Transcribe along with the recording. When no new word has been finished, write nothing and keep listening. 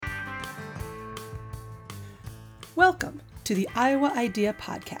Welcome to the Iowa Idea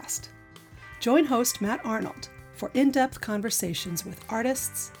Podcast. Join host Matt Arnold for in-depth conversations with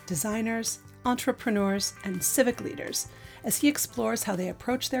artists, designers, entrepreneurs, and civic leaders as he explores how they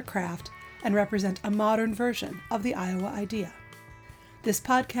approach their craft and represent a modern version of the Iowa idea. This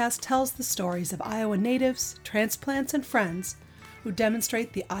podcast tells the stories of Iowa natives, transplants, and friends who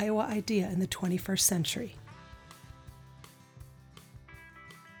demonstrate the Iowa idea in the 21st century.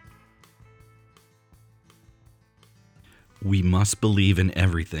 We must believe in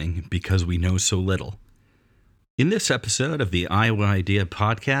everything because we know so little. In this episode of the Iowa Idea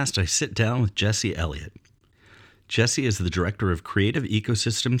Podcast, I sit down with Jesse Elliott. Jesse is the Director of Creative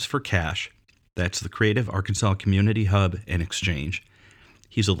Ecosystems for CASH. That's the Creative Arkansas Community Hub and Exchange.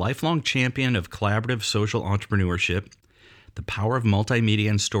 He's a lifelong champion of collaborative social entrepreneurship, the power of multimedia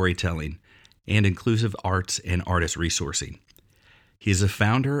and storytelling, and inclusive arts and artist resourcing. He is a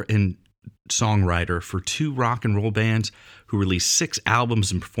founder and songwriter for 2 rock and roll bands who released 6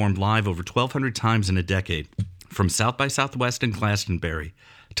 albums and performed live over 1,200 times in a decade, from South by Southwest in Glastonbury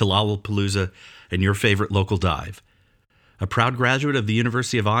to Lollapalooza and your favorite local dive. A proud graduate of the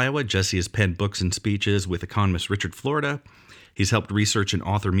University of Iowa, Jesse has penned books and speeches with economist Richard Florida. He's helped research and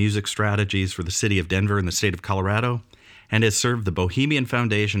author music strategies for the city of Denver and the state of Colorado, and has served the Bohemian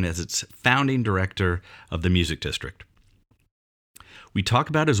Foundation as its founding director of the Music District. We talk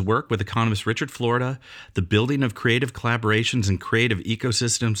about his work with economist Richard Florida, the building of creative collaborations and creative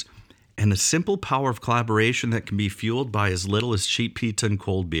ecosystems, and the simple power of collaboration that can be fueled by as little as cheap pizza and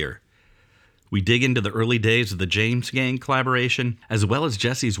cold beer. We dig into the early days of the James Gang collaboration, as well as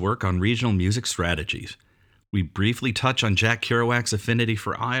Jesse's work on regional music strategies. We briefly touch on Jack Kerouac's affinity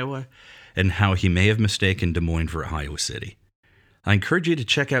for Iowa and how he may have mistaken Des Moines for Iowa City. I encourage you to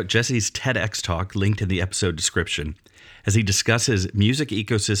check out Jesse's TEDx talk linked in the episode description as he discusses music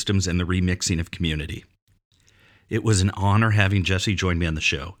ecosystems and the remixing of community. It was an honor having Jesse join me on the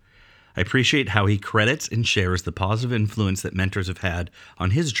show. I appreciate how he credits and shares the positive influence that mentors have had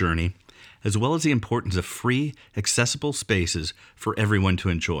on his journey, as well as the importance of free, accessible spaces for everyone to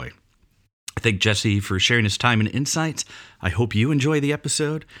enjoy. I thank Jesse for sharing his time and insights. I hope you enjoy the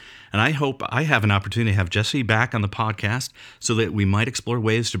episode, and I hope I have an opportunity to have Jesse back on the podcast so that we might explore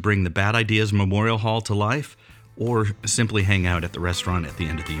ways to bring the Bad Ideas Memorial Hall to life, or simply hang out at the restaurant at the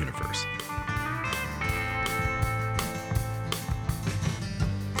end of the universe.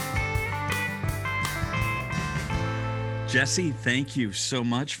 Jesse, thank you so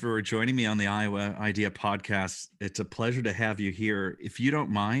much for joining me on the Iowa Idea Podcast. It's a pleasure to have you here. If you don't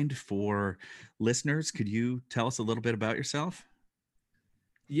mind, for listeners, could you tell us a little bit about yourself?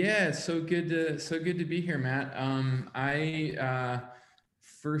 Yeah, it's so good to be here, Matt. I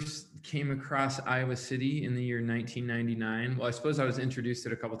first came across Iowa City in the year 1999. Well, I suppose I was introduced to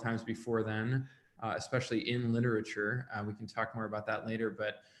it a couple times before then, especially in literature. We can talk more about that later,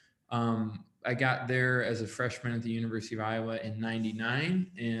 but I got there as a freshman at the University of Iowa in 99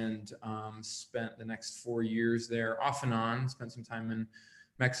 and spent the next 4 years there off and on, spent some time in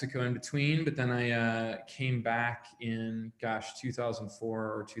Mexico in between, but then I came back in 2004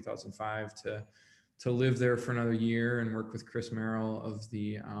 or 2005 to live there for another year and work with Chris Merrill of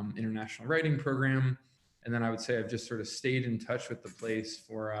the International Writing Program. And then I would say I've just sort of stayed in touch with the place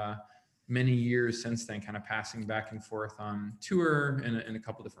for many years since then, kind of passing back and forth on tour in a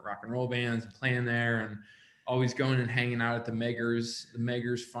couple different rock and roll bands and playing there, and always going and hanging out at the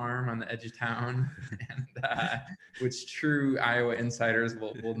Meggers farm on the edge of town, and which true Iowa insiders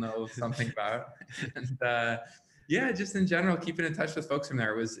will know something about. And yeah, just in general, keeping in touch with folks from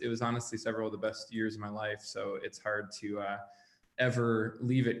there. It was honestly several of the best years of my life. So it's hard to ever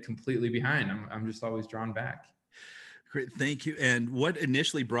leave it completely behind. I'm just always drawn back. Great, thank you. And what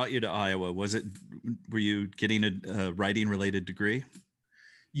initially brought you to Iowa? Were you getting a writing related degree?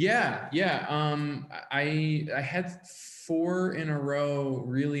 Yeah. I had 4 in a row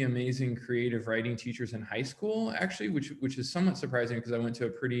really amazing creative writing teachers in high school, actually, which is somewhat surprising because I went to a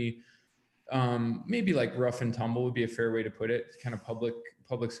pretty maybe like rough and tumble would be a fair way to put it, kind of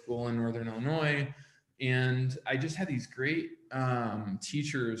public school in Northern Illinois. And I just had these great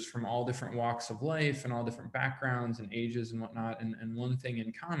teachers from all different walks of life and all different backgrounds and ages and whatnot. And one thing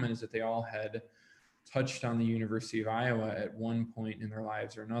in common is that they all had touched on the University of Iowa at one point in their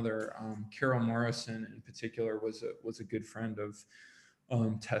lives or another. Carol Morrison in particular was a good friend of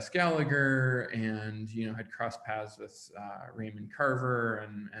Tess Gallagher, and had crossed paths with Raymond Carver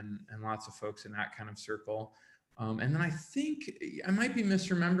and lots of folks in that kind of circle. And then I think I might be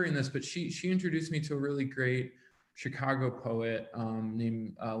misremembering this, but she introduced me to a really great Chicago poet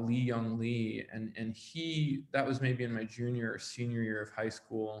named Lee Young Lee, and that was maybe in my junior or senior year of high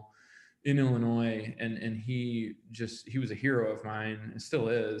school. in Illinois, and he was a hero of mine and still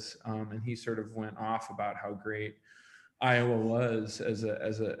is. And he sort of went off about how great Iowa was as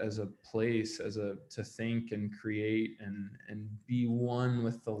a place, to think and create and be one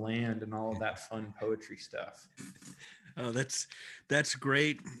with the land and all of that fun poetry stuff. Oh, that's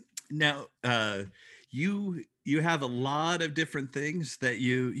great. Now, you have a lot of different things that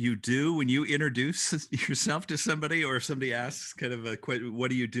you do when you introduce yourself to somebody, or if somebody asks kind of a question,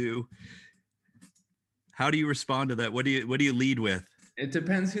 what do you do? How do you respond to that? What do you lead with? It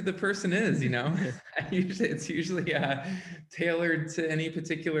depends who the person is, it's usually tailored to any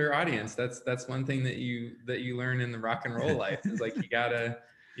particular audience. That's one thing that you learn in the rock and roll life, is like you gotta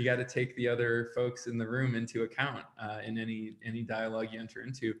take the other folks in the room into account in any dialogue you enter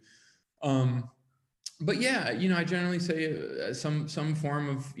into. But yeah, I generally say some form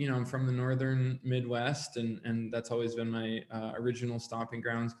of, I'm from the northern Midwest, and that's always been my original stomping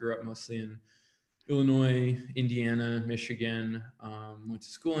grounds. Grew up mostly in Illinois, Indiana, Michigan. Went to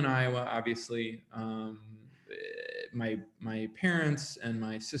school in Iowa, obviously. My parents and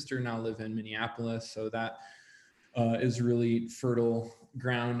my sister now live in Minneapolis, so that is really fertile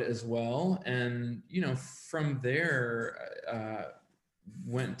ground as well. And from there,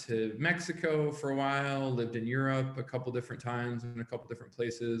 went to Mexico for a while, lived in Europe a couple different times in a couple different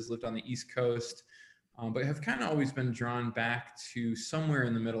places, lived on the East Coast, but have kind of always been drawn back to somewhere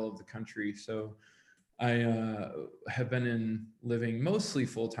in the middle of the country. So I have been living mostly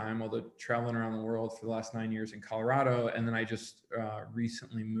full-time, although traveling around the world for the last 9 years in Colorado. And then I just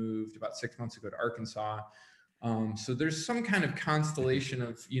recently moved about 6 months ago to Arkansas. So there's some kind of constellation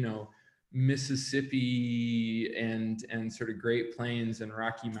of, Mississippi and sort of Great Plains and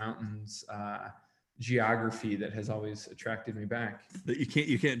Rocky Mountains geography that has always attracted me back. That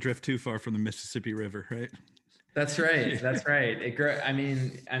you can't drift too far from the Mississippi River, right? That's right. That's right. I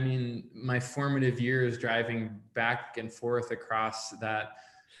mean, my formative years driving back and forth across that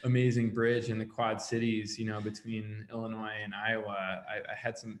amazing bridge in the Quad Cities, between Illinois and Iowa. I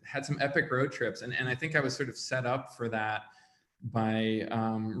had some epic road trips, and I think I was sort of set up for that by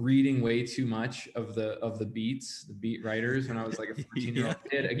reading way too much of the beat writers when I was like a 14-year-old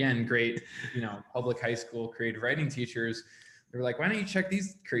kid. Again, great, public high school creative writing teachers. They were like, why don't you check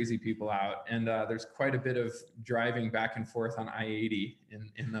these crazy people out? And there's quite a bit of driving back and forth on I-80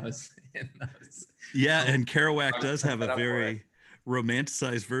 in those. Yeah, and Kerouac does have a very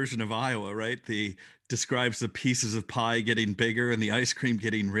romanticized version of Iowa, right? Describes the pieces of pie getting bigger and the ice cream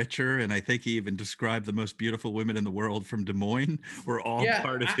getting richer. And I think he even described the most beautiful women in the world from Des Moines were all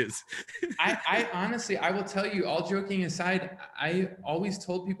part of his. I honestly, I will tell you, all joking aside, I always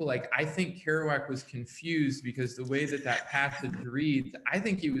told people, like, I think Kerouac was confused because the way that passage reads, I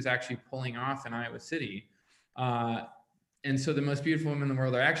think he was actually pulling off in Iowa City. And so the most beautiful women in the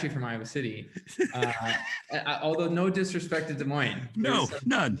world are actually from Iowa City. Although no disrespect to Des Moines. No,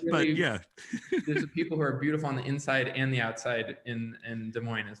 none, but yeah. There's the people who are beautiful on the inside and the outside in Des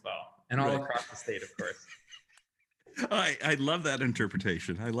Moines as well. And all across the state, of course. I love that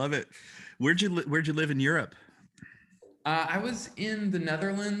interpretation. I love it. Where'd you live in Europe? I was in the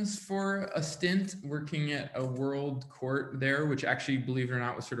Netherlands for a stint working at a world court there, which actually, believe it or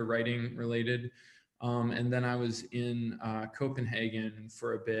not, was sort of writing related. And then I was in Copenhagen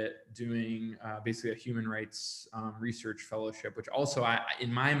for a bit doing basically a human rights research fellowship, which also,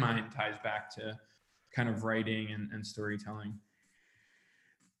 in my mind, ties back to kind of writing and storytelling.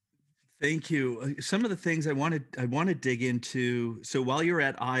 Thank you. Some of the things I want to dig into. So while you're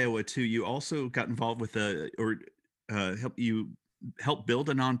at Iowa too, you also got involved with help build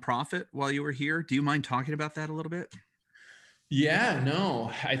a nonprofit while you were here. Do you mind talking about that a little bit? Yeah, no,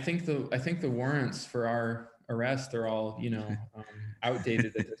 I think the warrants for our arrest are all,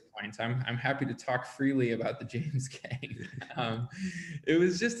 outdated at this point. I'm happy to talk freely about the James Gang. It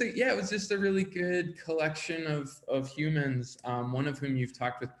was just a really good collection of humans. One of whom you've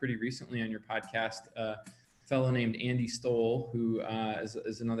talked with pretty recently on your podcast, a fellow named Andy Stoll, who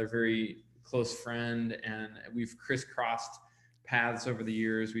is another very close friend, and we've crisscrossed paths over the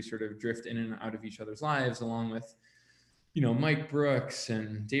years. We sort of drift in and out of each other's lives, along with Mike Brooks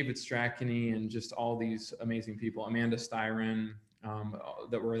and David Strachany and just all these amazing people, Amanda Styron,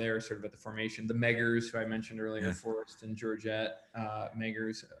 that were there sort of at the formation. The Meggers, who I mentioned earlier, Forrest and Georgette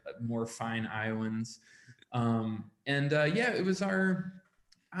Meggers, more fine Iowans. It was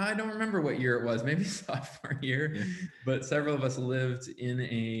I don't remember what year it was, maybe sophomore year, but several of us lived in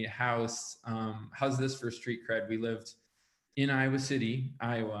a house. How's this for street cred? We lived in Iowa City,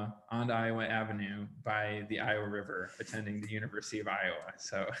 Iowa, on Iowa Avenue by the Iowa River, attending the University of Iowa.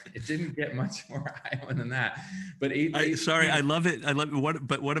 So it didn't get much more Iowa than that. But I love it. I love it.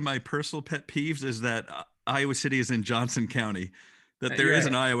 But one of my personal pet peeves is that Iowa City is in Johnson County, that there you're is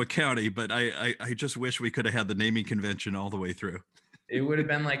right. an Iowa County, but I just wish we could have had the naming convention all the way through. It would have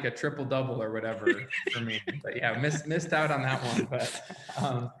been like a triple double or whatever for me. But yeah, missed out on that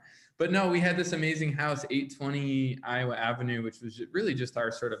one. But no, we had this amazing house, 820 Iowa Avenue, which was really just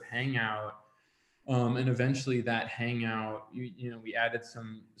our sort of hangout. And eventually that hangout, we added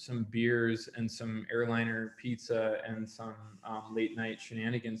some beers and some airliner pizza and some late night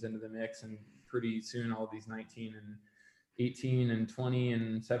shenanigans into the mix. And pretty soon all these 19 and 18 and 20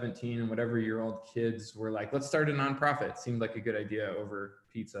 and 17 and whatever year old kids were like, let's start a nonprofit. Seemed like a good idea over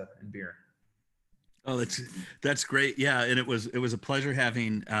pizza and beer. Oh, that's great. Yeah, and it was a pleasure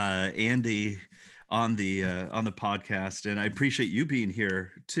having Andy on the podcast, and I appreciate you being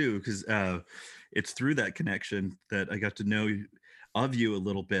here too, because it's through that connection that I got to know of you a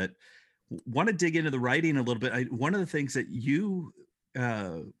little bit. Want to dig into the writing a little bit. One of the things that you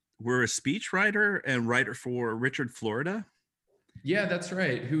were a speechwriter and writer for Richard Florida. Yeah, that's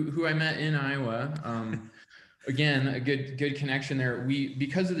right. Who I met in Iowa. Again, a good connection there.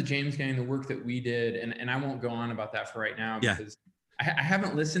 Because of the James Gang, the work that we did, and I won't go on about that for right now because I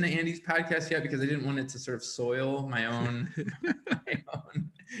haven't listened to Andy's podcast yet because I didn't want it to sort of soil my own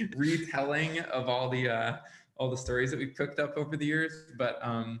retelling of all the stories that we've cooked up over the years. But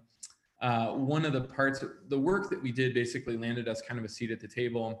one of the parts, the work that we did basically landed us kind of a seat at the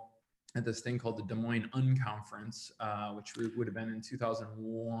table at this thing called the Des Moines Unconference, which would have been in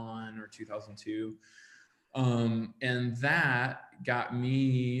 2001 or 2002. And that got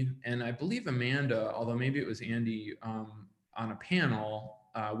me, and I believe Amanda, although maybe it was Andy, on a panel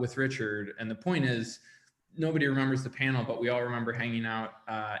with Richard. And the point is, nobody remembers the panel, but we all remember hanging out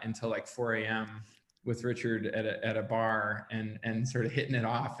until like 4 a.m. with Richard at a bar and sort of hitting it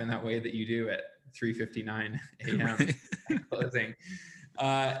off in that way that you do at 3:59 a.m. closing.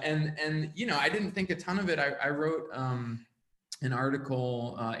 And I didn't think a ton of it. I wrote an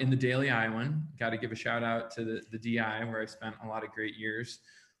article in the Daily Iowan. Got to give a shout out to the DI, where I spent a lot of great years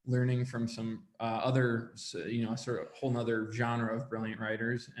learning from some other, sort of whole nother genre of brilliant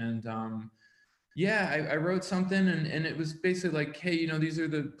writers. And I wrote something, and it was basically like, hey, these are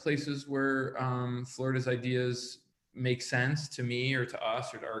the places where Florida's ideas make sense to me or to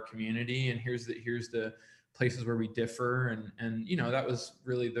us or to our community, and here's the places where we differ, and that was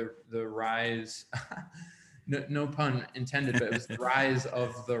really the rise. No pun intended, but it was the rise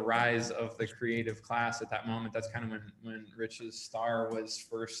of the creative class at that moment. That's kind of when Rich's star was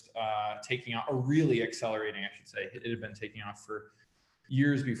first taking off, or really accelerating, I should say. It had been taking off for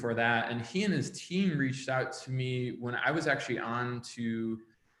years before that. And he and his team reached out to me when I was actually on to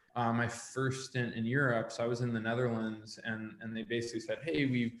my first stint in Europe. So I was in the Netherlands, and they basically said, hey,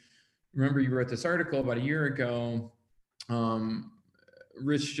 we remember you wrote this article about a year ago.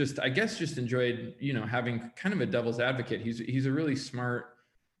 Rich just enjoyed, having kind of a devil's advocate. He's a really smart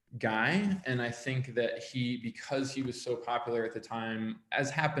guy. And I think that because he was so popular at the time, as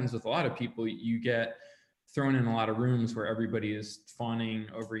happens with a lot of people, you get thrown in a lot of rooms where everybody is fawning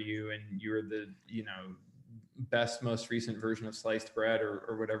over you and you're the, best, most recent version of sliced bread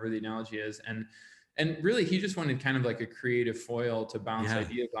or whatever the analogy is. And really, he just wanted kind of like a creative foil to bounce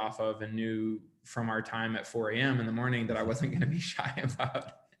ideas off of, and knew from our time at 4 a.m. in the morning that I wasn't going to be shy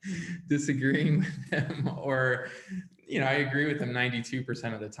about disagreeing with him, or, I agree with him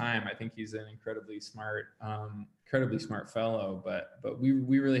 92% of the time. I think he's an incredibly smart fellow, but we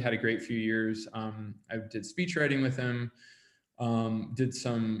really had a great few years. I did speech writing with him, did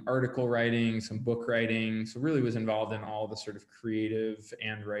some article writing, some book writing. So really was involved in all the sort of creative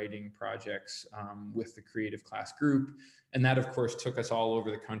and writing projects with the creative class group. And that, of course, took us all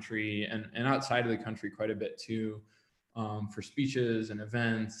over the country and outside of the country quite a bit too, for speeches and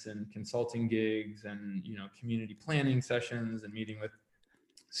events and consulting gigs and, community planning sessions and meeting with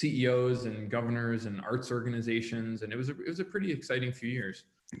CEOs and governors and arts organizations. And it was a pretty exciting few years.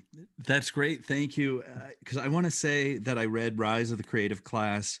 That's great. Thank you. Because I want to say that I read Rise of the Creative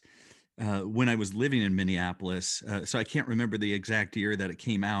Class when I was living in Minneapolis. So I can't remember the exact year that it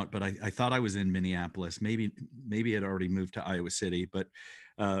came out, but I thought I was in Minneapolis. Maybe it already moved to Iowa City. But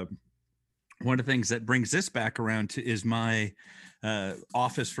one of the things that brings this back around is my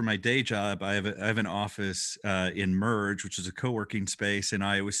office for my day job. I have an office in Merge, which is a co-working space in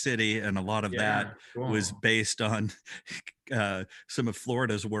Iowa City, and a lot of that was based on some of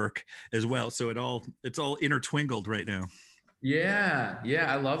Florida's work as well. So it's all intertwingled right now. Yeah,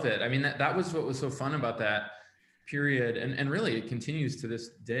 I love it. I mean, that was what was so fun about that. period. And really it continues to this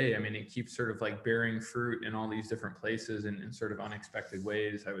day. I mean, it keeps sort of like bearing fruit in all these different places in sort of unexpected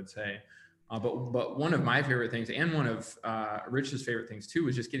ways, I would say. But one of my favorite things, and one of Rich's favorite things too,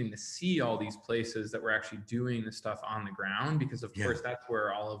 was just getting to see all these places that were actually doing the stuff on the ground, because of course that's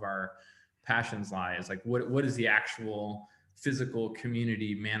where all of our passions lie, is like what is the actual physical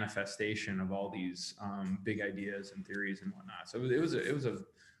community manifestation of all these big ideas and theories and whatnot. So it was a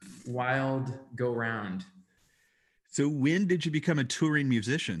wild go round. So when did you become a touring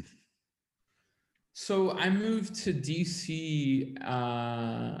musician? So I moved to DC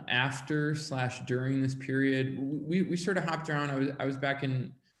after/during this period. We sort of hopped around. I was back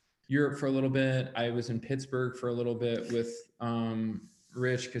in Europe for a little bit. I was in Pittsburgh for a little bit with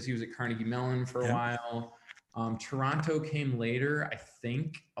Rich, because he was at Carnegie Mellon for a while. Toronto came later, I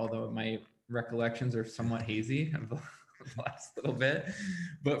think, although my recollections are somewhat hazy of the last little bit.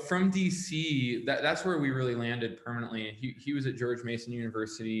 But from DC, that's where we really landed permanently. He was at George Mason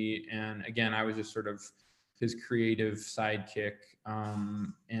University, and again, I was just sort of his creative sidekick.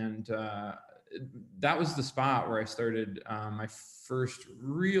 That was the spot where I started my first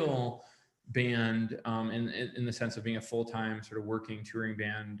real band, in the sense of being a full-time sort of working touring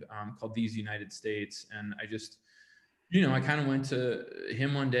band, called These United States. And I just, I kind of went to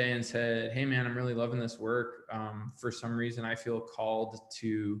him one day and said, "Hey man, I'm really loving this work. For some reason, I feel called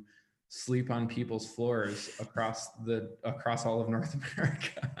to sleep on people's floors across all of North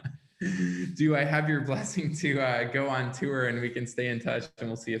America. Do I have your blessing to go on tour, and we can stay in touch, and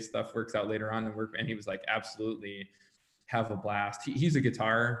we'll see if stuff works out later on?" And he was like, "Absolutely, have a blast." He's a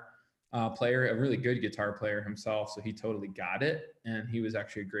guitar player, a really good guitar player himself, so he totally got it. And he was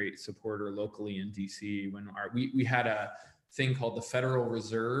actually a great supporter locally in DC when we had a thing called the Federal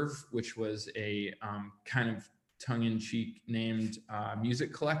Reserve, which was a kind of tongue-in-cheek named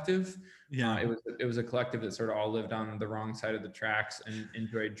music collective. It was a collective that sort of all lived on the wrong side of the tracks and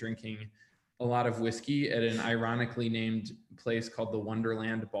enjoyed drinking a lot of whiskey at an ironically named place called the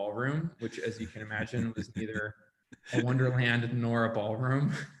Wonderland Ballroom, which, as you can imagine, was neither a wonderland nor a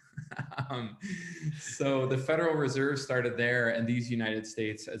ballroom. So the Federal Reserve started there, and These United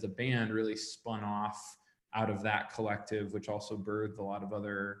States as a band really spun off out of that collective, which also birthed a lot of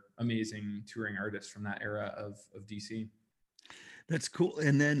other amazing touring artists from that era of DC. That's cool.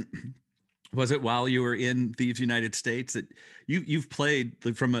 And then was it while you were in These United States that you've played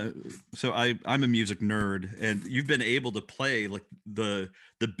I'm a music nerd, and you've been able to play like the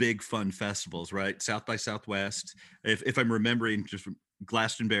big fun festivals, right? South by Southwest, if I'm remembering, just from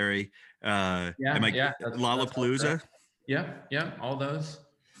Glastonbury, Lollapalooza. Yeah, all those.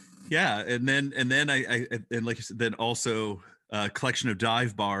 Yeah, and then I like you said, then also a collection of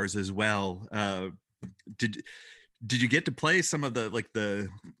dive bars as well. Did you get to play some of the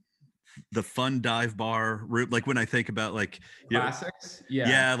fun dive bar route? Like when I think about like classics,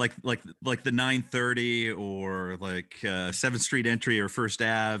 like the 930 or like 7th Street Entry or First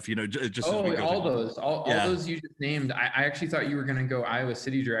Ave, just all those you just named. I actually thought you were going to go Iowa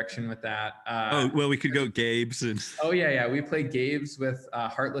City direction with that. We could go Gabe's and we played Gabe's with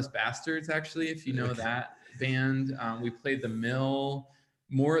Heartless Bastards, actually, if you know that band. We played the Mill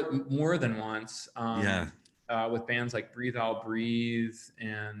more than once. With bands like Breathe I'll Breathe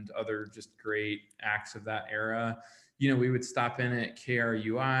and other just great acts of that era. We would stop in at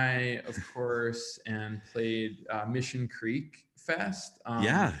KRUI, of course, and played Mission Creek Fest.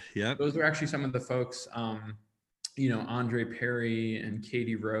 Those were actually some of the folks, Andre Perry and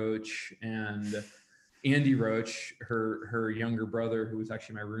Katie Roach and Andy Roach, her younger brother, who was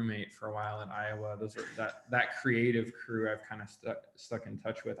actually my roommate for a while at Iowa. Those are that creative crew I've kind of stuck in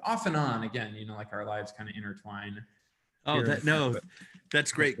touch with off and on. Again, like our lives kind of intertwine.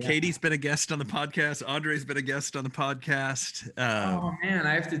 That's great. Katie's been a guest on the podcast. Andre's been a guest on the podcast. Oh man,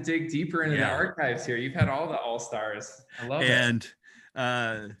 I have to dig deeper into the archives here. You've had all the all-stars. I love it.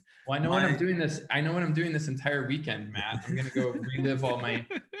 Well, I know when I'm doing this. I know when I'm doing this entire weekend, Matt. I'm gonna go relive all my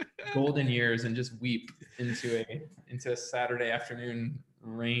golden years and just weep into a Saturday afternoon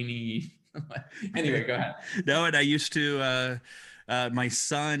rainy. Anyway, go ahead. No, and I used to. My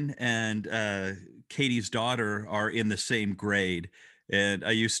son and Katie's daughter are in the same grade, and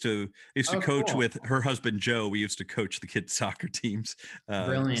I used to coach with her husband Joe. We used to coach the kids' soccer teams.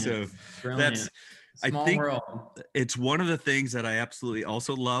 Brilliant. So Brilliant. Small I think world. It's one of the things that I absolutely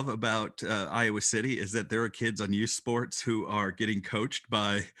also love about Iowa City is that there are kids on youth sports who are getting coached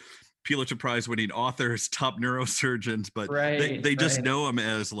by Pulitzer Prize winning authors, top neurosurgeons, but they just know him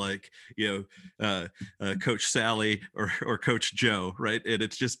as like, Coach Sally or Coach Joe, right? And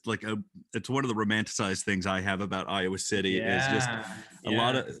it's just like it's one of the romanticized things I have about Iowa City is just a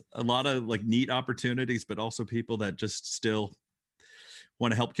lot of like neat opportunities, but also people that just still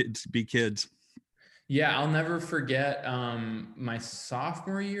want to help kids be kids. Yeah, I'll never forget my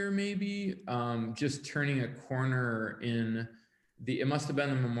sophomore year, maybe, just turning a corner it must have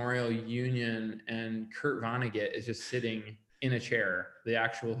been the Memorial Union, and Kurt Vonnegut is just sitting in a chair. The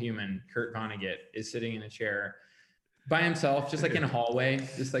actual human, Kurt Vonnegut, is sitting in a chair by himself, just like in a hallway,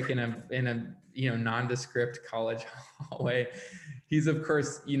 just like in a nondescript college hallway. He's of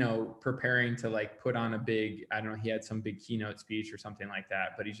course, preparing to like put on a big, I don't know, he had some big keynote speech or something like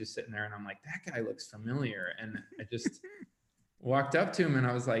that, but he's just sitting there and I'm like, that guy looks familiar. And I just walked up to him and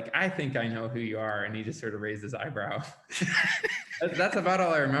I was like, I think I know who you are. And he just sort of raised his eyebrow. That's about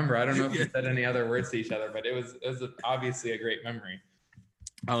all I remember. I don't know if we said any other words to each other, but it was obviously a great memory.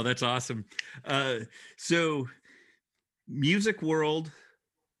 Oh, that's awesome. So music world,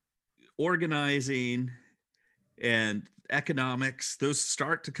 organizing, and economics, those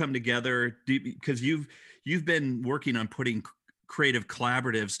start to come together because you've been working on putting creative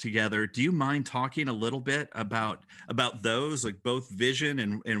collaboratives together. Do you mind talking a little bit about those, like both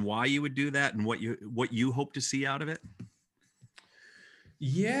vision and why you would do that and what you hope to see out of it?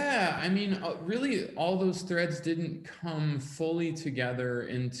 Yeah, I mean, really, all those threads didn't come fully together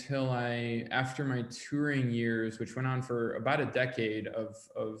until after my touring years, which went on for about a decade of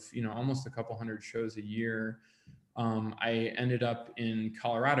almost a couple hundred shows a year. I ended up in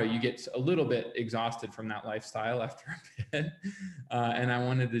Colorado. You get a little bit exhausted from that lifestyle after a bit, and I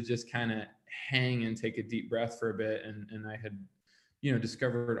wanted to just kind of hang and take a deep breath for a bit. And I had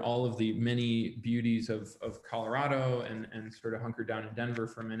discovered all of the many beauties of Colorado and sort of hunkered down in Denver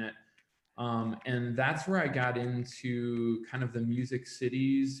for a minute. And that's where I got into kind of the music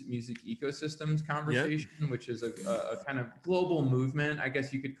cities, music ecosystems conversation, which is a kind of global movement, I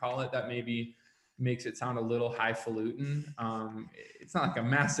guess you could call it, that maybe makes it sound a little highfalutin. It's not like a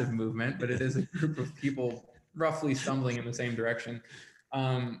massive movement, but it is a group of people roughly stumbling in the same direction.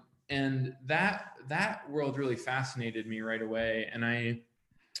 And that world really fascinated me right away. And I,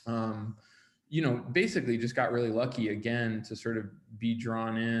 basically just got really lucky again to sort of be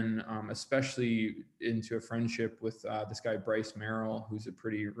drawn in, especially into a friendship with this guy, Bryce Merrill, who's a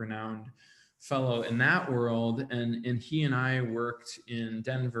pretty renowned fellow in that world. And he and I worked in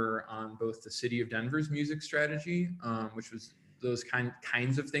Denver on both the city of Denver's music strategy, which was those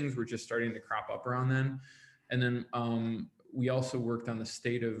kinds of things were just starting to crop up around then. And then we also worked on the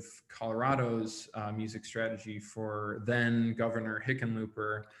state of Colorado's music strategy for then Governor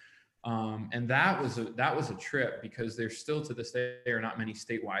Hickenlooper. And that was a trip, because there's still to this day are not many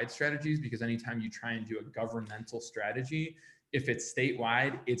statewide strategies, because anytime you try and do a governmental strategy, if it's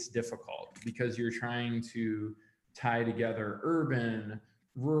statewide, it's difficult because you're trying to tie together urban,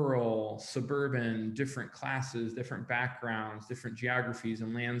 rural, suburban, different classes, different backgrounds, different geographies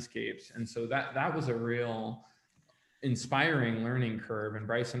and landscapes. And so that was a real inspiring learning curve. And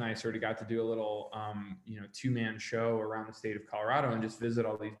Bryce and I sort of got to do a little, two-man show around the state of Colorado and just visit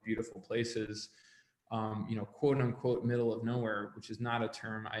all these beautiful places, quote unquote, middle of nowhere, which is not a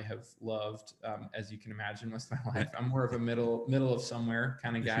term I have loved, as you can imagine, most of my life. I'm more of a middle of somewhere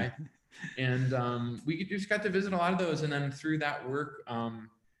kind of guy. And we just got to visit a lot of those. And then through that work,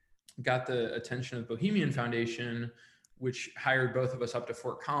 got the attention of Bohemian Foundation, which hired both of us up to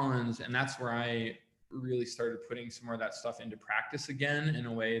Fort Collins. And that's where I really started putting some more of that stuff into practice again, in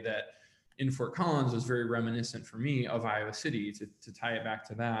a way that in Fort Collins was very reminiscent for me of Iowa City. To tie it back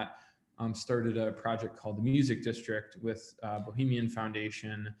to that, started a project called the Music District with Bohemian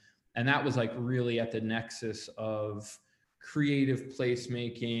Foundation. And that was like really at the nexus of creative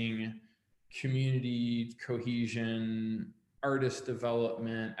placemaking, community cohesion, artist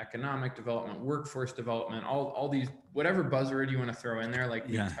development, economic development, workforce development, all these, whatever buzzword you want to throw in there, like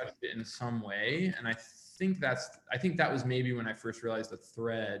we touched it in some way. And I think that was maybe when I first realized the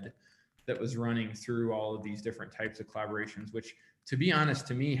thread that was running through all of these different types of collaborations, which, to be honest,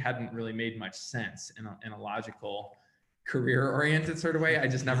 to me hadn't really made much sense in a logical, career-oriented sort of way. I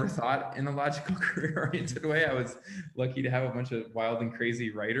just never thought in a logical, career-oriented way. I was lucky to have a bunch of wild and crazy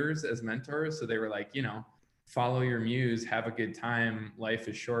writers as mentors. So they were like, follow your muse, have a good time. Life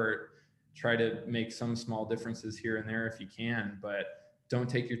is short. Try to make some small differences here and there if you can, but don't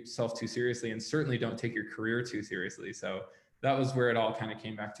take yourself too seriously, and certainly don't take your career too seriously. So that was where it all kind of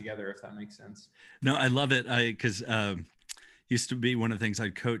came back together, if that makes sense. No, I love it. Because used to be one of the things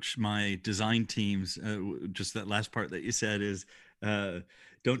I'd coach my design teams. Just that last part that you said is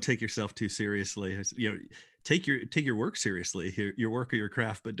Don't take yourself too seriously. Take your work seriously, your work or your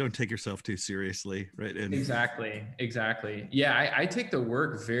craft, but don't take yourself too seriously, right? And Exactly. Yeah, I take the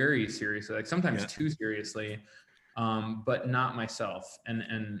work very seriously, like sometimes yeah, too seriously, but not myself.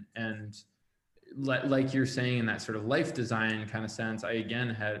 And like you're saying, in that sort of life design kind of sense, I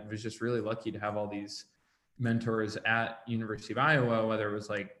again was just really lucky to have all these mentors at University of Iowa, whether it was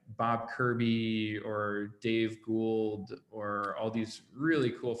like Bob Kirby or Dave Gould or all these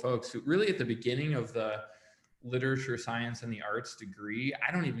really cool folks who really at the beginning of the literature, science, and the arts degree.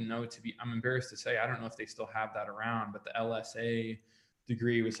 I don't even know, I'm embarrassed to say, I don't know if they still have that around, but the LSA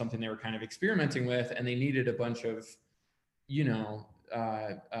degree was something they were kind of experimenting with, and they needed a bunch of,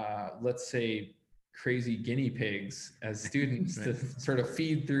 let's say, crazy guinea pigs as students right. to sort of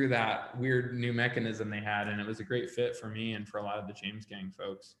feed through that weird new mechanism they had. And it was a great fit for me and for a lot of the James Gang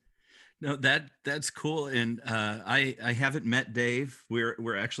folks. No, that's cool. And I haven't met Dave.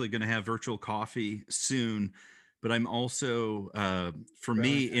 We're actually going to have virtual coffee soon. But I'm also, for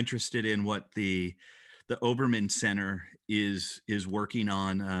me, Brilliant. interested in what the Obermann Center is working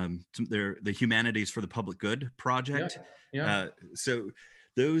on. The Humanities for the Public Good project. Yeah. So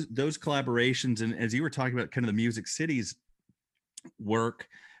those collaborations, and as you were talking about, kind of the Music Cities work,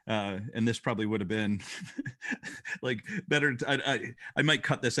 and this probably would have been like better. I might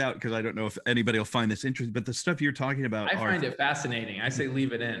cut this out because I don't know if anybody will find this interesting. But the stuff you're talking about, I find it fascinating. I say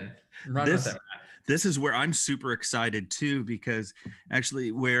leave it in. Run with it, Matt. This is where I'm super excited too, because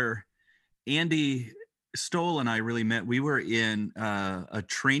actually where Andy Stoll and I really met, we were in a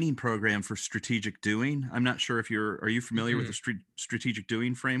training program for strategic doing. I'm not sure if are you familiar with the strategic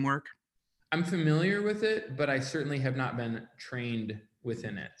doing framework? I'm familiar with it, but I certainly have not been trained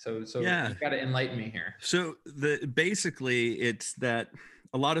within it. So Yeah. you've got to enlighten me here. So basically it's that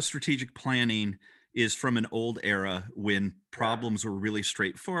a lot of strategic planning is from an old era when problems were really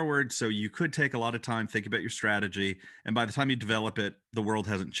straightforward. So you could take a lot of time, think about your strategy, and by the time you develop it, the world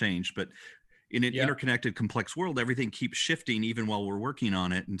hasn't changed. But in an interconnected, complex world, everything keeps shifting even while we're working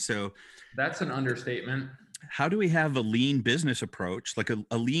on it. And so that's an understatement. How do we have a lean business approach, like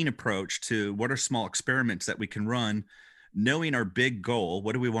a lean approach to what are small experiments that we can run, knowing our big goal,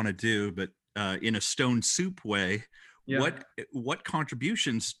 what do we want to do, but in a stone soup way, what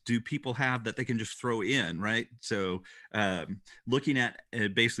contributions do people have that they can just throw in, right? So looking at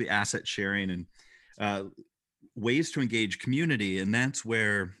basically asset sharing and ways to engage community. And that's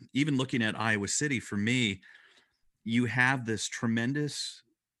where, even looking at Iowa City, for me, you have this tremendous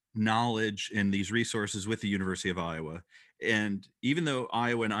knowledge and these resources with the University of Iowa. And even though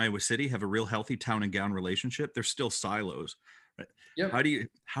Iowa and Iowa City have a real healthy town and gown relationship, they're still silos. Right? Yep.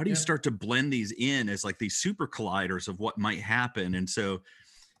 How do you start to blend these in as like these super colliders of what might happen? And so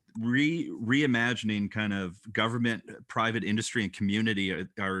reimagining kind of government, private industry, and community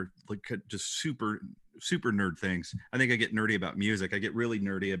are like just super nerd things. I think I get nerdy about music. I get really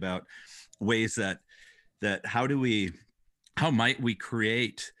nerdy about ways that how might we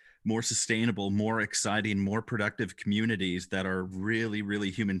create more sustainable, more exciting, more productive communities that are really, really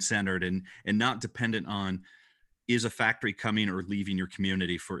human-centered and not dependent on is a factory coming or leaving your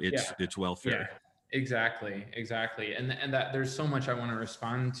community for its welfare. Yeah, exactly. And that there's so much I want to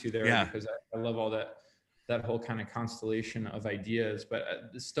respond to there because I love all that whole kind of constellation of ideas.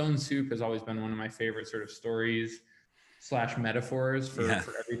 But the stone soup has always been one of my favorite sort of stories / metaphors for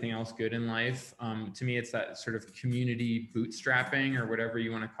everything else good in life. To me, it's that sort of community bootstrapping or whatever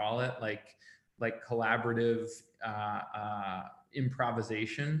you want to call it, like collaborative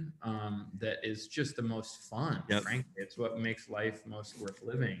improvisation that is just the most fun. Frankly, it's what makes life most worth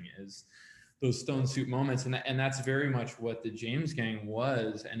living, is those stone soup moments. And that's very much what the James Gang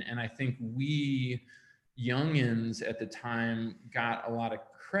was. And I think we youngins at the time got a lot of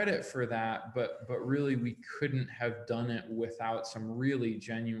credit for that, but really we couldn't have done it without some really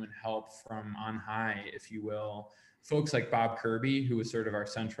genuine help from on high, if you will. Folks like Bob Kirby, who was sort of our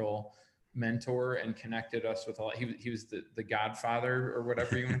central mentor and connected us with a lot. He was the godfather or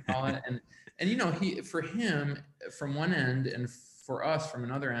whatever you want to call it. And you know, for him from one end and for us from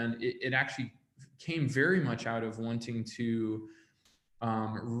another end, it actually came very much out of wanting to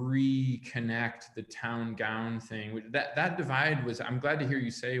reconnect the town gown thing. That divide was, I'm glad to hear you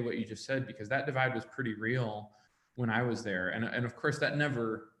say what you just said, because that divide was pretty real when I was there. And of course that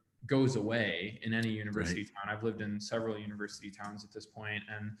never goes away in any university town. I've lived in several university towns at this point,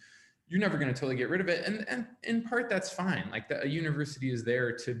 and you're never going to totally get rid of it. And in part, that's fine. Like a university is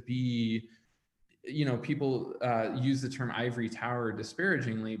there to be, you know, people use the term ivory tower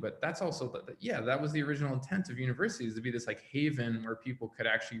disparagingly, but that's also, that was the original intent of universities, to be this like haven where people could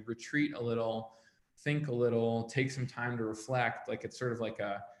actually retreat a little think a little, take some time to reflect. Like it's sort of like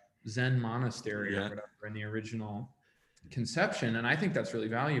a Zen monastery or whatever in the original conception. And I think that's really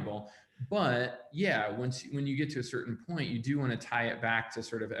valuable. But yeah, when you get to a certain point, you do want to tie it back to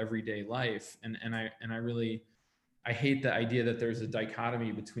sort of everyday life. And I really, I hate the idea that there's a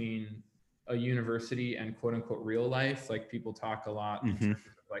dichotomy between a university and quote unquote real life. Like people talk a lot in terms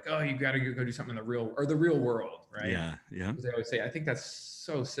of like, oh, you got to go do something in the real world, right? Yeah. They always say, I think that's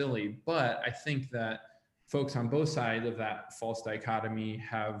so silly, but I think that folks on both sides of that false dichotomy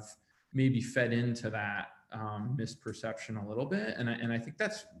have maybe fed into that misperception a little bit. And I think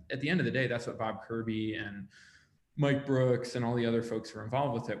that's, at the end of the day, that's what Bob Kirby and Mike Brooks and all the other folks who are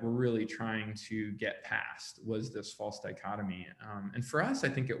involved with it were really trying to get past, was this false dichotomy. And for us, I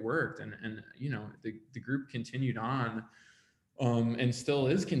think it worked. And you know, the group continued on and still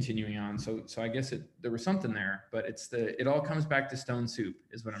is continuing on. So I guess there was something there, but it all comes back to Stone Soup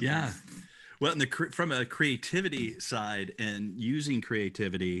is what I'm saying. Well, and from a creativity side and using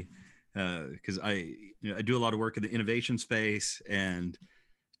creativity, because I do a lot of work in the innovation space and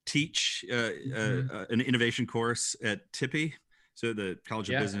teach an innovation course at Tippy, so the College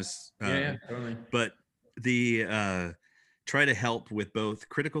of Business. Totally. But the try to help with both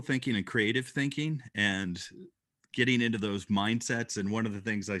critical thinking and creative thinking and getting into those mindsets. And one of the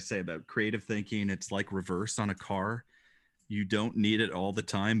things I say about creative thinking, it's like reverse on a car. You don't need it all the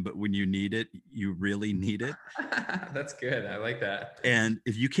time, but when you need it, you really need it. That's good. I like that. And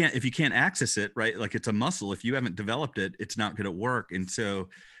if you can't access it, right? Like it's a muscle. If you haven't developed it, it's not going to work. And so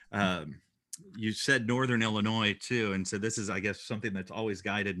you said Northern Illinois too. And so this is, I guess, something that's always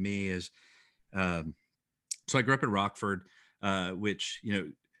guided me is, so I grew up in Rockford, which,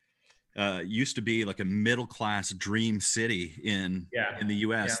 used to be like a middle-class dream city in the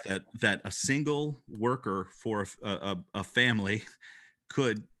US, that a single worker for a family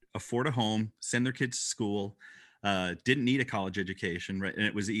could afford a home, send their kids to school, didn't need a college education, right? And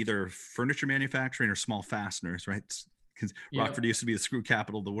it was either furniture manufacturing or small fasteners, right? Because Rockford used to be the screw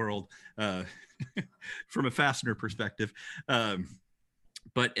capital of the world from a fastener perspective.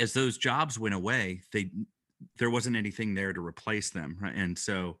 But as those jobs went away, there wasn't anything there to replace them, right? And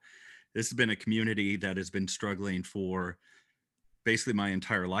so this has been a community that has been struggling for basically my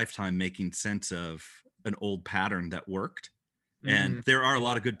entire lifetime, making sense of an old pattern that worked. And there are a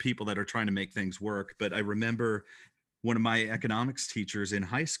lot of good people that are trying to make things work. But I remember one of my economics teachers in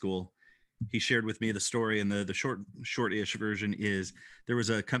high school, he shared with me the story, and the short-ish version is there was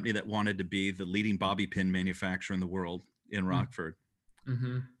a company that wanted to be the leading bobby pin manufacturer in the world in Rockford.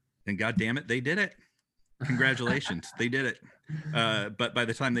 And God damn it, they did it. Congratulations. They did it. But by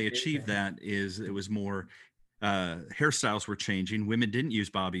the time they achieved that, it was more hairstyles were changing. Women didn't use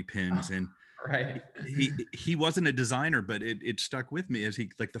bobby pins. And right. He wasn't a designer, but it stuck with me as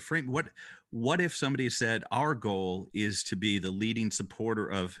he, like the frame. What if somebody said our goal is to be the leading supporter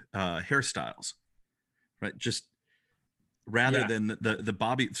of hairstyles, right? Just rather than the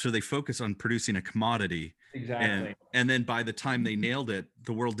bobby. So they focus on producing a commodity. Exactly. And then by the time they nailed it,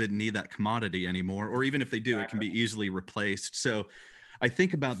 the world didn't need that commodity anymore. Or even if they do, it can be easily replaced. So I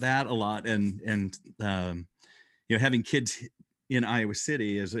think about that a lot. And having kids in Iowa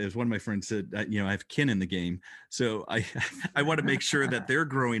City, as one of my friends said, I have kin in the game. So I want to make sure that they're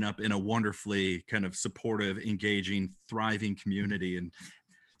growing up in a wonderfully kind of supportive, engaging, thriving community. And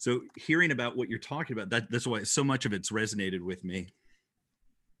so hearing about what you're talking about, that's why so much of it's resonated with me.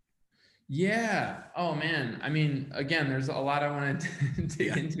 Yeah. Oh man. I mean, again, there's a lot I want to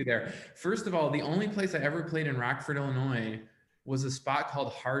dig into there. First of all, the only place I ever played in Rockford, Illinois was a spot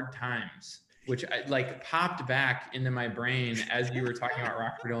called Hard Times, which I like popped back into my brain as you were talking about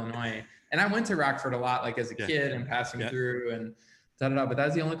Rockford, Illinois. And I went to Rockford a lot, like as a kid and passing through and but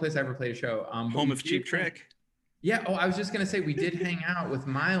that's the only place I ever played a show. Home of Cheap Trick. Yeah. Oh, I was just going to say, we did hang out with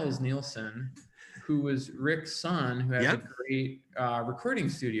Miles Nielsen, who was Rick's son, who has a great recording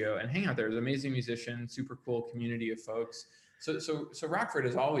studio and hang out there. He's an amazing musician, super cool community of folks. So Rockford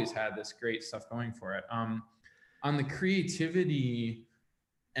has always had this great stuff going for it. On the creativity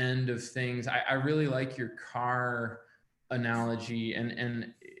end of things, I really like your car analogy,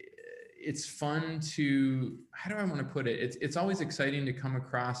 and it's fun to, how do I want to put it? It's always exciting to come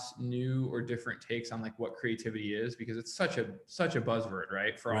across new or different takes on like what creativity is, because it's such a buzzword,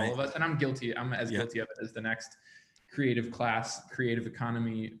 right? For all of us. And I'm as guilty of it as the next creative class, creative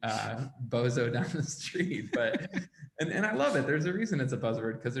economy, bozo down the street. But, and I love it. There's a reason it's a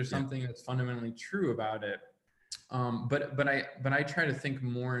buzzword, because there's something that's fundamentally true about it. But I try to think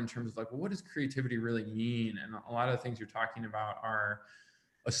more in terms of like, well, what does creativity really mean? And a lot of the things you're talking about are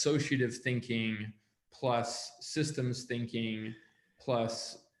associative thinking plus systems thinking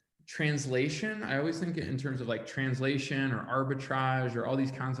plus translation. I always think in terms of like translation or arbitrage or all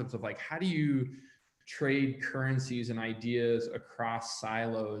these concepts of like, how do you trade currencies and ideas across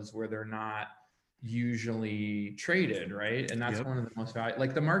silos where they're not usually traded, right? And that's Yep. one of the most valuable,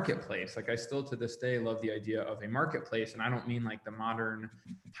 like the marketplace. Like I still to this day love the idea of a marketplace. And I don't mean like the modern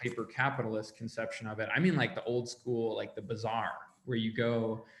hyper-capitalist conception of it. I mean like the old school, like the bazaar, where you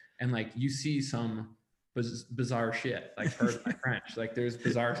go and like you see some bizarre shit, like pardon my French, like there's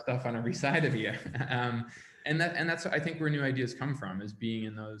bizarre stuff on every side of you. And that's I think where new ideas come from, is being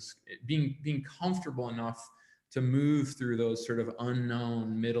in those, being comfortable enough to move through those sort of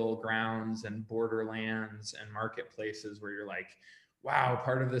unknown middle grounds and borderlands and marketplaces where you're like, wow,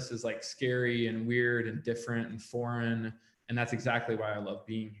 part of this is like scary and weird and different and foreign, and that's exactly why I love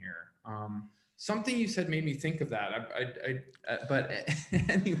being here. Something you said made me think of that. But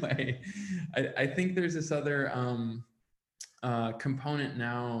anyway, I think there's this other component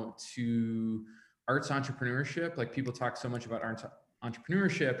now to arts entrepreneurship. Like people talk so much about arts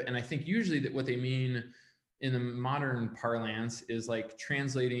entrepreneurship, and I think usually that what they mean in the modern parlance is like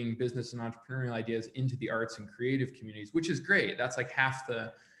translating business and entrepreneurial ideas into the arts and creative communities, which is great. That's like half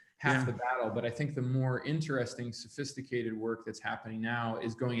the battle. But I think the more interesting, sophisticated work that's happening now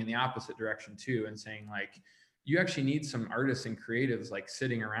is going in the opposite direction too, and saying like, you actually need some artists and creatives like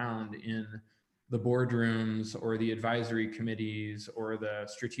sitting around in the boardrooms or the advisory committees or the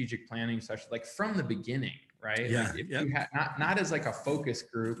strategic planning session, like from the beginning, right? Yeah. Like if Yep. you not as like a focus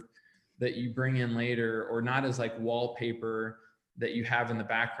group that you bring in later, or not as like wallpaper that you have in the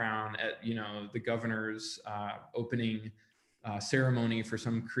background at, you know, the governor's opening ceremony for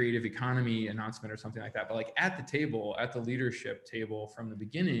some creative economy announcement or something like that. But like at the table, at the leadership table from the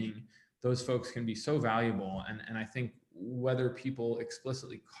beginning, those folks can be so valuable. And I think whether people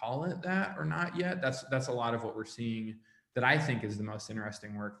explicitly call it that or not yet, that's a lot of what we're seeing that I think is the most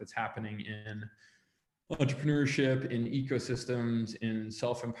interesting work that's happening in entrepreneurship, in ecosystems, in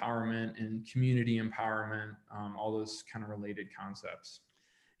self-empowerment, in community empowerment, all those kind of related concepts.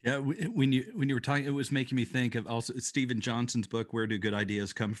 Yeah, when you were talking, it was making me think of also Stephen Johnson's book, Where Do Good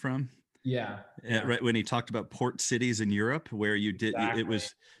Ideas Come From? Yeah. Right when he talked about port cities in Europe, where you did Exactly. it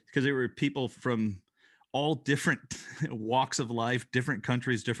was because there were people from all different walks of life, different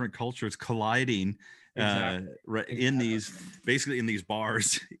countries, different cultures colliding right in these, basically in these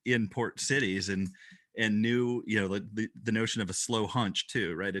bars in port cities, and knew, you know, the notion of a slow hunch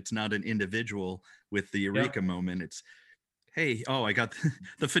too, right? It's not an individual with the eureka moment. It's, hey, oh, I got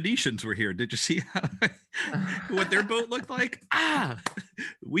the Phoenicians were here. Did you see what their boat looked like?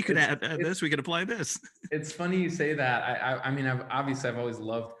 We could add this. We could apply this. It's funny you say that. I mean, I've always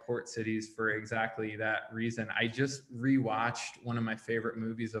loved port cities for exactly that reason. I just rewatched one of my favorite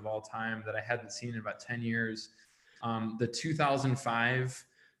movies of all time that I hadn't seen in about 10 years. The 2005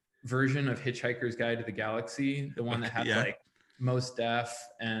 version of Hitchhiker's Guide to the Galaxy, the one that had like Mos Def,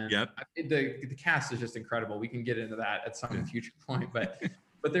 and the cast is just incredible. We can get into that at some future point, but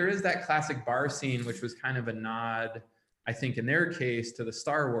there is that classic bar scene, which was kind of a nod, I think in their case, to the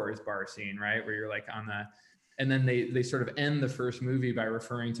Star Wars bar scene, right? Where you're like on the, and then they sort of end the first movie by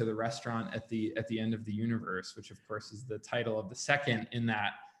referring to the restaurant at the end of the universe, which of course is the title of the second in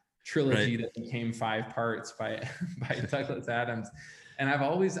that trilogy that became 5 parts by Douglas Adams. And I've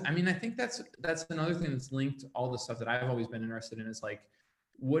always, I mean, I think that's another thing that's linked to all the stuff that I've always been interested in, is like,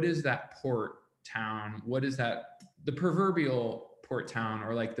 what is that port town? What is that, the proverbial port town,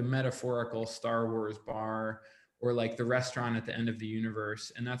 or like the metaphorical Star Wars bar, or like the restaurant at the end of the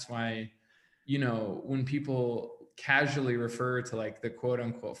universe? And that's why, you know, when people casually refer to like the quote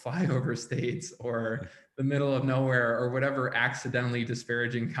unquote flyover states or the middle of nowhere or whatever accidentally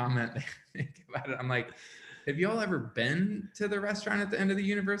disparaging comment they make about it, I'm like, have you all ever been to the restaurant at the end of the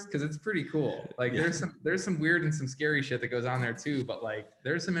universe? Because it's pretty cool. Like there's some weird and some scary shit that goes on there too, but like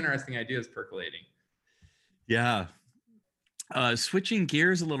there's some interesting ideas percolating. Yeah. Switching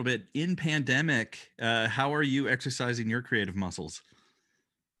gears a little bit, in pandemic, how are you exercising your creative muscles?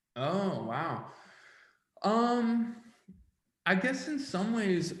 Oh, wow. I guess in some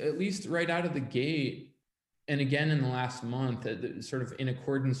ways, at least right out of the gate, and again in the last month, sort of in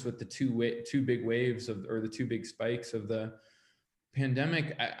accordance with the two big waves or the two big spikes of the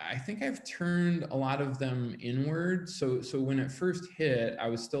pandemic, I think I've turned a lot of them inward. So when it first hit, I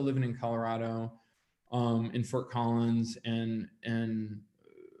was still living in Colorado, in Fort Collins, and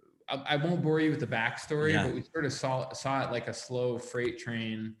I won't bore you with the backstory, but we sort of saw it like a slow freight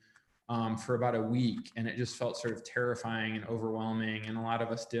train for about a week, and it just felt sort of terrifying and overwhelming. And a lot of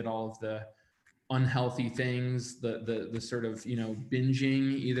us did all of the unhealthy things, the sort of, you know,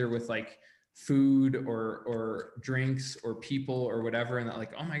 binging, either with like food or drinks or people or whatever, and that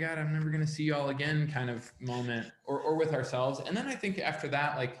like, oh my God, I'm never going to see y'all again kind of moment, or with ourselves. And then I think after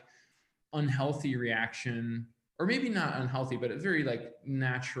that, like unhealthy reaction, or maybe not unhealthy, but a very like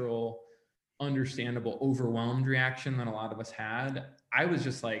natural, understandable, overwhelmed reaction that a lot of us had. I was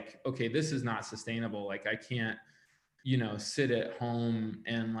just like, okay, this is not sustainable. Like I can't, sit at home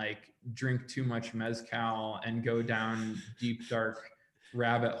and like drink too much mezcal and go down deep, dark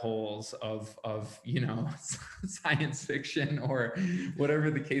rabbit holes of science fiction or whatever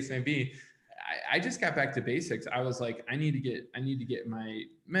the case may be. I just got back to basics. I was like, I need to get my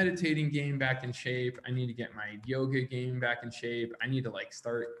meditating game back in shape. I need to get my yoga game back in shape. I need to like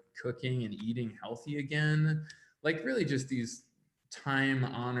start cooking and eating healthy again. Like really just these time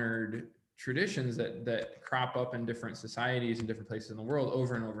honored traditions that crop up in different societies and different places in the world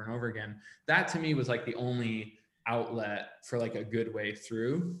over and over and over again. That to me was like the only outlet for like a good way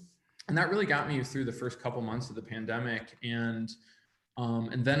through. And that really got me through the first couple months of the pandemic. And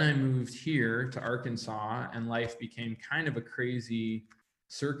then I moved here to Arkansas, and life became kind of a crazy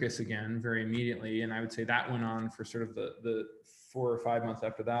circus again very immediately. And I would say that went on for sort of the 4 or 5 months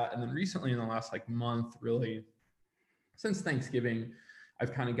after that. And then recently in the last like month, really since Thanksgiving,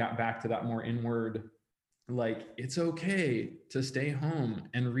 I've kind of got back to that more inward, like it's okay to stay home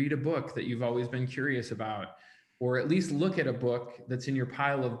and read a book that you've always been curious about, or at least look at a book that's in your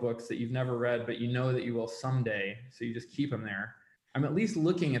pile of books that you've never read, but you know that you will someday. So you just keep them there. I'm at least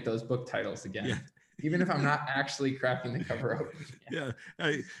looking at those book titles again. Yeah. Even if I'm not actually cracking the cover open. Yeah.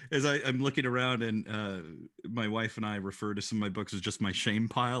 I'm looking around, and my wife and I refer to some of my books as just my shame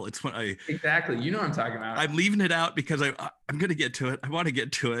pile. It's when exactly, you know what I'm talking about. I'm leaving it out because I'm going to get to it. I want to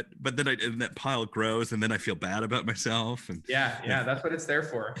get to it, but then and that pile grows, and then I feel bad about myself. And yeah, that's what it's there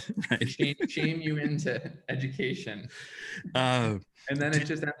for. Right. Shame you into education. And then it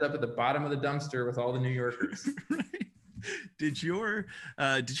just ends up at the bottom of the dumpster with all the New Yorkers. Right. Did your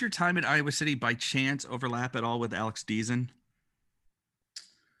time in Iowa City by chance overlap at all with Alex Deason?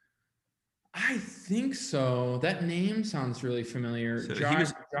 I think so. That name sounds really familiar. So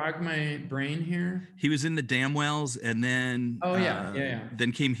jog my brain here. He was in the Damwells, and then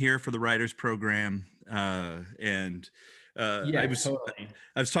then came here for the writers program. I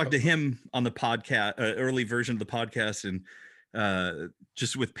was talking to him on the podcast, early version of the podcast, and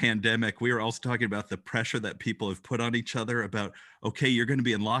just with pandemic, we were also talking about the pressure that people have put on each other about, okay, you're going to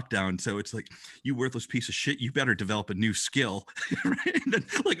be in lockdown, so it's like, you worthless piece of shit, you better develop a new skill. Right? And then,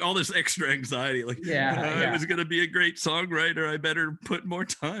 like all this extra anxiety, like, I was going to be a great songwriter, I better put more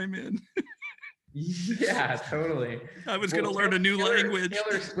time in. Yeah, totally. I was going to learn a new language.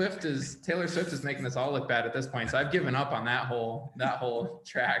 Taylor Swift is making us all look bad at this point. So I've given up on that whole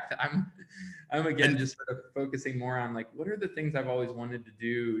track. I'm again just sort of focusing more on like, what are the things I've always wanted to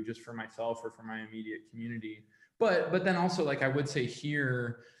do just for myself or for my immediate community. But then also, like I would say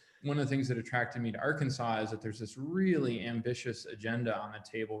here, one of the things that attracted me to Arkansas is that there's this really ambitious agenda on the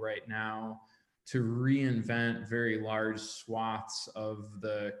table right now to reinvent very large swaths of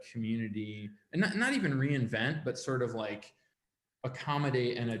the community, and not even reinvent, but sort of like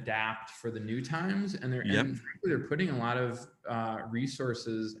accommodate and adapt for the new times. And they're putting a lot of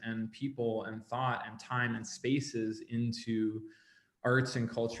resources and people and thought and time and spaces into arts and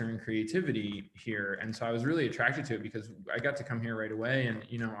culture and creativity here. And so I was really attracted to it because I got to come here right away.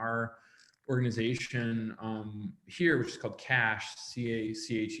 And, our organization here, which is called CACHE,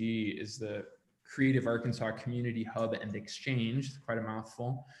 CACHE, is the Creative Arkansas Community Hub and Exchange. It's quite a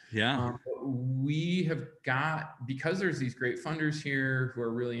mouthful. Yeah. We have got, because there's these great funders here who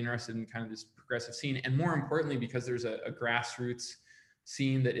are really interested in kind of this progressive scene, and more importantly, because there's a grassroots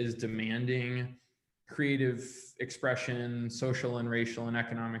scene that is demanding creative expression, social and racial and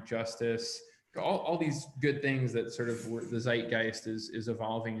economic justice, all these good things that sort of the zeitgeist is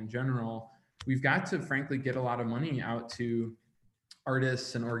evolving in general. We've got to frankly get a lot of money out to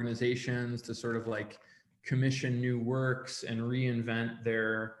artists and organizations to sort of like commission new works and reinvent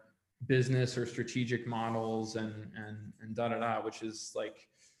their business or strategic models and which is like,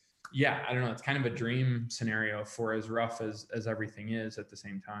 I don't know, it's kind of a dream scenario for as rough as everything is at the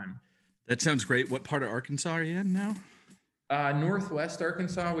same time. That sounds great. What part of Arkansas are you in now? Northwest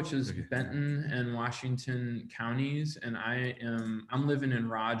Arkansas, which is Benton and Washington counties. And I'm living in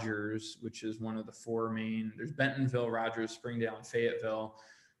Rogers, which is one of the four main, there's Bentonville, Rogers, Springdale, and Fayetteville.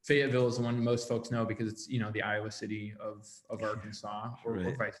 Fayetteville is the one most folks know because it's, the Iowa City of Arkansas or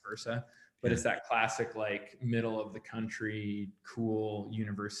vice versa. But it's that classic, like middle of the country, cool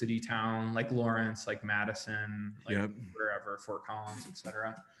university town, like Lawrence, like Madison, like wherever, Fort Collins, et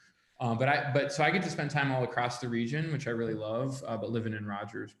cetera. So I get to spend time all across the region, which I really love, but living in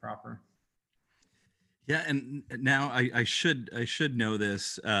Rogers proper. Yeah, and now I should know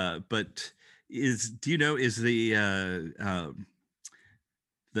this, but do you know, is the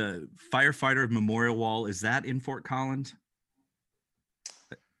firefighter memorial wall, is that in Fort Collins?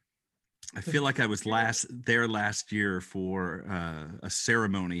 I The feel like I was last year for a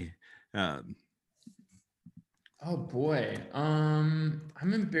ceremony. Um, Oh boy. I'm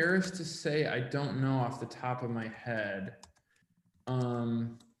embarrassed to say I don't know off the top of my head.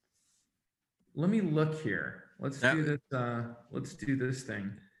 Um, let me look here. Let's that do this. Let's do this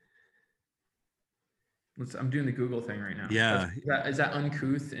thing. I'm doing the Google thing right now. yeah, Is that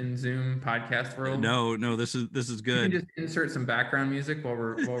uncouth in Zoom podcast world? no, this is You can good. just insert some background music while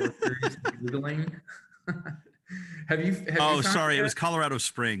we're furiously Googling. Have you Oh, found it sorry, it yet? was Colorado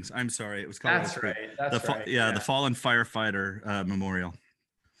Springs. I'm sorry, it was Colorado That's Springs. right. That's right. Yeah, the Yeah. fallen firefighter memorial.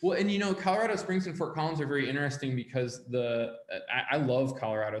 Well, and Colorado Springs and Fort Collins are very interesting because I love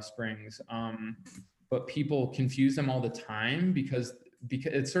Colorado Springs, but people confuse them all the time because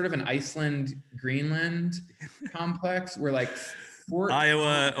it's sort of an Iceland Greenland complex where like Fort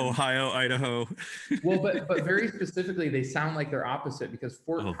Iowa, Collins, Ohio, Idaho. well, but very specifically they sound like they're opposite because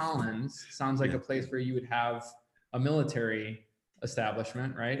Fort Oh, Collins sounds like yeah, a place where you would have a military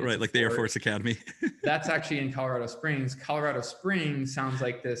establishment, right? It's right, a like the Air fort. Force Academy. That's actually in Colorado Springs. Colorado Springs sounds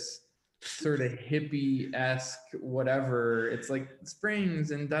like this sort of hippie-esque whatever. It's like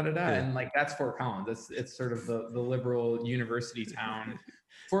Springs and da da da, Yeah, and like that's Fort Collins. It's sort of the liberal university town.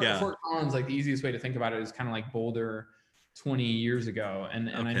 yeah, Fort Collins, like the easiest way to think about it is kind of like Boulder 20 years ago, and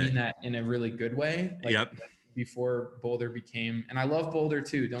I okay, mean that in a really good way. Like yep, before Boulder became, and I love Boulder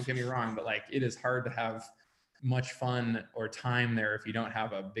too. Don't get me wrong, but like it is hard to have much fun or time there if you don't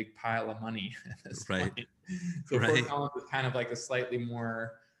have a big pile of money at this right, point. So Fort right. Collins is kind of like a slightly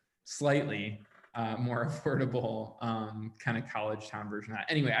more affordable kind of college town version of that.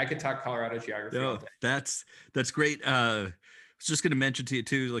 Anyway, I could talk Colorado geography all No, day. that's great. I was just going to mention to you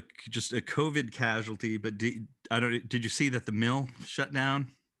too, like just a COVID casualty, but I don't. Did you see that the mill shut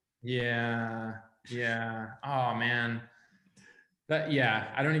down? Yeah, yeah. Oh man, yeah.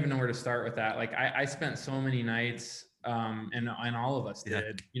 I don't even know where to start with that. Like I spent so many nights, and all of us Yeah,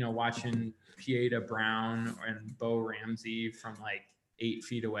 did, watching Pieta Brown and Bo Ramsey from like 8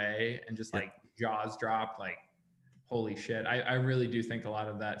 feet away, and just yep, like jaws dropped, like holy shit. I really do think a lot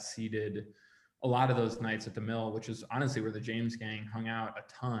of that seeded a lot of those nights at the mill, which is honestly where the James gang hung out a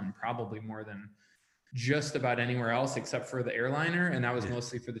ton, probably more than just about anywhere else except for the airliner, and that was yeah,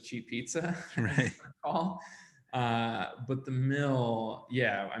 mostly for the cheap pizza, as I right. recall. But the mill,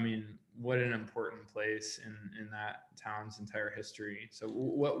 yeah, I mean, what an important place in that town's entire history. So,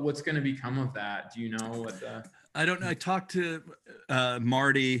 what's going to become of that? Do you know what the? I don't know. I talked to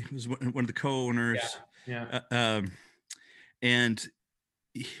Marty, who's one of the Yeah, co-owners, yeah, uh, um, and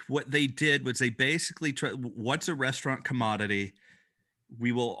what they did was they basically what's a restaurant commodity,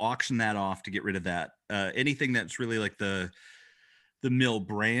 we will auction that off to get rid of that. Anything that's really like the mill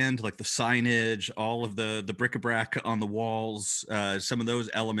brand, like the signage, all of the bric-a-brac on the walls, some of those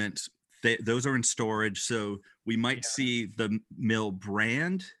elements, those are in storage. So we might yeah. see the mill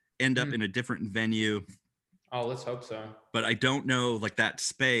brand end up Hmm. in a different venue, Oh, let's hope so. but I don't know like that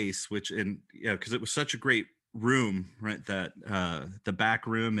space, which, and yeah, because it was such a great room, right? That the back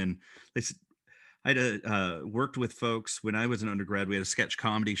room, and they I had worked with folks when I was an undergrad. We had a sketch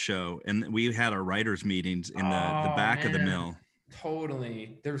comedy show, and we had our writers' meetings in the Oh back of the man, mill.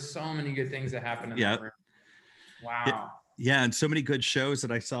 totally. There's so many good things that happen in Yeah, that room. yeah, Wow. yeah, and so many good shows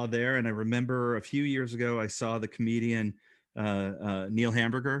that I saw there. And I remember a few years ago, I saw the comedian Neil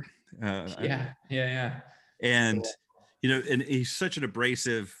Hamburger, Yeah, yeah, yeah. and Cool. and he's such an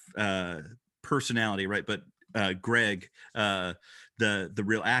abrasive personality, right? But Greg, the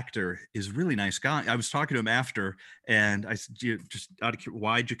real actor, is a really nice guy. I was talking to him after, and I said, just out of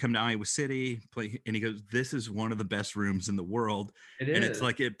why'd you come to Iowa City? And he goes, "This is one of the best rooms in the world," It and it's is.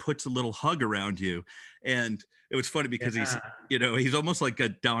 like it puts a little hug around you. And it was funny because Yeah. he's almost like a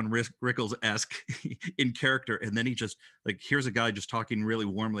Don Rickles esque in character, and then he just like here's a guy just talking really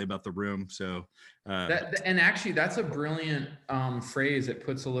warmly about the room. So And actually that's a brilliant phrase. It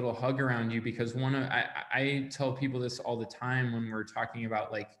puts a little hug around you because I tell people this all the time when we're talking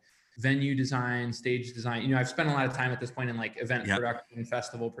about like venue design, stage design. I've spent a lot of time at this point in like event yeah, production,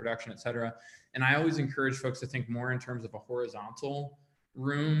 festival production, et cetera. And I always encourage folks to think more in terms of a horizontal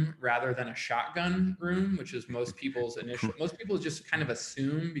room rather than a shotgun room, which is most people just kind of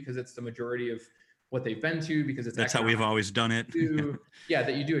assume because it's the majority of what they've been to because it's that's how we've economic always done it. yeah,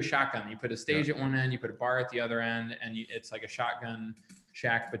 that you do a shotgun. You put a Yeah. stage at one end, you put a bar at the other end, and it's like a shotgun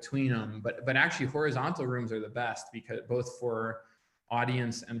shack between them. But actually, horizontal rooms are the best because both for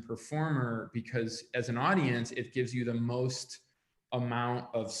audience and performer, because as an audience, it gives you the most amount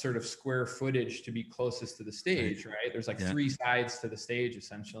of sort of square footage to be closest to the stage, right? There's like 3 sides to the stage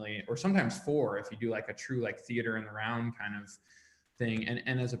essentially, or sometimes 4 if you do like a true like theater in the round kind of thing.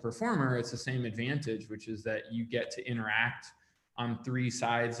 And as a performer, it's the same advantage, which is that you get to interact on 3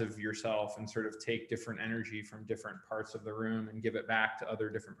 sides of yourself and sort of take different energy from different parts of the room and give it back to other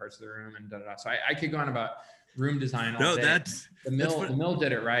different parts of the room and da-da-da. So I could go on about room design all day. The Mill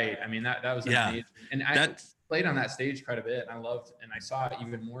did it right. I mean, that was amazing. And I played on that stage quite a bit, and I loved, and I saw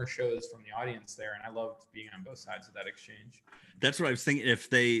even more shows from the audience there, and I loved being on both sides of that exchange. That's what I was thinking. If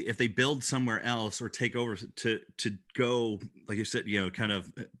they build somewhere else or take over to go, like you said,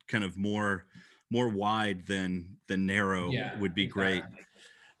 kind of more wide than narrow would be great.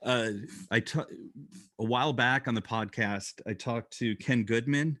 A while back on the podcast, I talked to Ken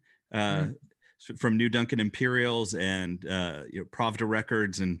Goodman from New Duncan Imperials and Pravda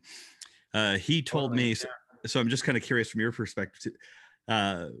Records, and he told me. So I'm just kind of curious from your perspective,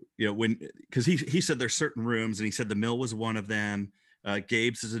 because he said there's certain rooms, and he said the Mill was one of them.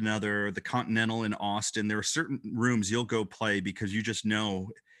 Gabe's is another. The Continental in Austin. There are certain rooms you'll go play because you just know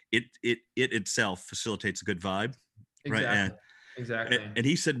it itself facilitates a good vibe, exactly. Right? Exactly. And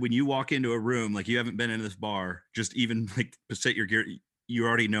he said when you walk into a room, like you haven't been in this bar, just even like set your gear, you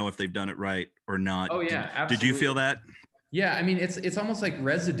already know if they've done it right or not. Oh yeah, absolutely. Did you feel that? Yeah, I mean, it's almost like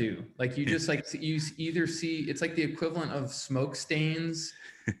residue. Like you just like, you either see, it's like the equivalent of smoke stains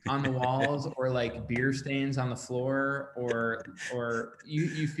on the walls or like beer stains on the floor, or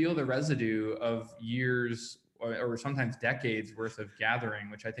you feel the residue of years or sometimes decades worth of gathering,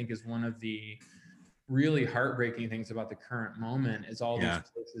 which I think is one of the really heartbreaking things about the current moment, is all these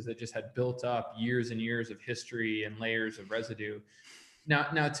places that just had built up years and years of history and layers of residue.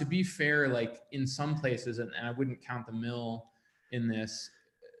 Now, to be fair, like in some places, and I wouldn't count the Mill in this,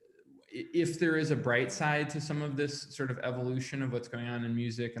 if there is a bright side to some of this sort of evolution of what's going on in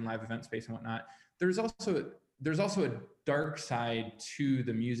music and live event space and whatnot, there's also a dark side to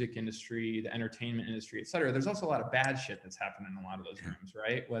the music industry, the entertainment industry, et cetera. There's also a lot of bad shit that's happened in a lot of those rooms,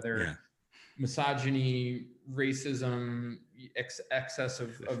 right? Whether misogyny, racism, excess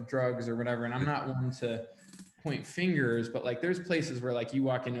of drugs or whatever. And I'm not one to point fingers, but like there's places where like you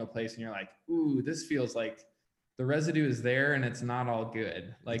walk into a place and you're like, ooh, this feels like the residue is there and it's not all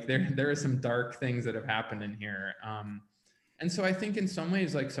good. Like there are some dark things that have happened in here. And so I think in some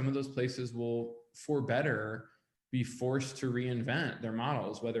ways, like some of those places will, for better, be forced to reinvent their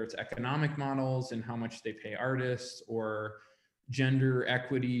models, whether it's economic models and how much they pay artists, or gender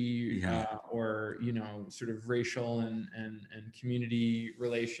equity, or sort of racial and community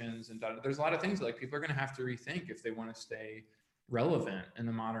relations, and there's a lot of things like people are going to have to rethink if they want to stay relevant in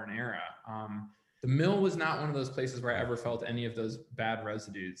the modern era. The Mill was not one of those places where I ever felt any of those bad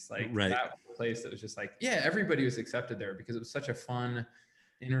residues. Like that was a place that was just like, everybody was accepted there because it was such a fun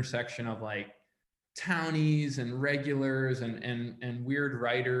intersection of like townies and regulars and weird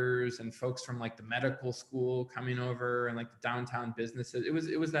writers and folks from like the medical school coming over, and like the downtown businesses.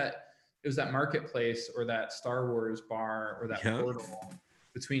 It was that marketplace, or that Star Wars bar, or that portal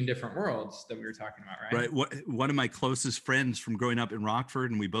between different worlds that we were talking about, right? Right. One of my closest friends from growing up in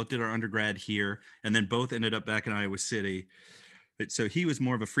Rockford, and we both did our undergrad here, and then both ended up back in Iowa City. But so he was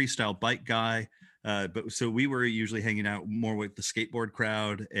more of a freestyle bike guy, but so we were usually hanging out more with the skateboard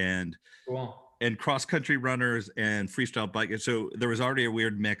crowd and cross country runners and freestyle bikers. So there was already a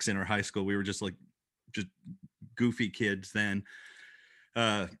weird mix in our high school. We were just goofy kids then.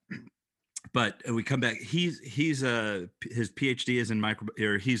 But we come back. He's his PhD is in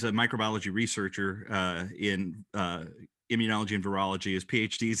he's a microbiology researcher in immunology and virology. His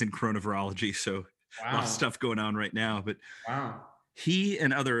PhD is in coronavirology. So a lot of stuff going on right now. But he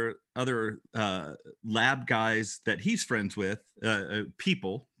and other lab guys that he's friends with,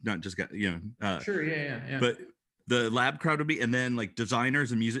 people, not just guys, but the lab crowd would be, and then like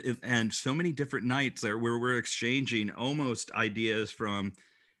designers and music, and so many different nights there where we're exchanging almost ideas from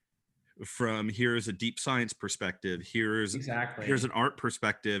here's a deep science perspective, here's an art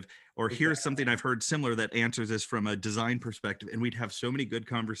perspective, or here's something I've heard similar that answers this from a design perspective, and we'd have so many good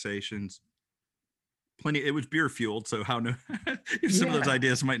conversations. It was beer fueled, so some of those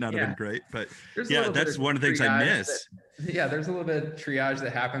ideas might not have been great, but that's one of the things I miss. There's a little bit of triage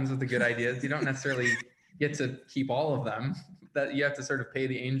that happens with the good ideas. You don't necessarily get to keep all of them. That you have to sort of pay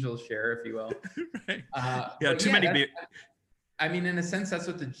the angel's share, if you will. Right. Too many beer. I mean, in a sense, that's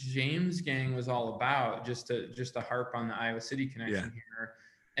what the James Gang was all about. Just to harp on the Iowa City connection here,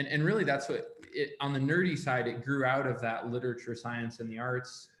 and really that's what on the nerdy side, it grew out of that literature, science, and the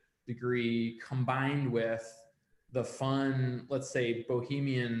arts degree combined with the fun, let's say,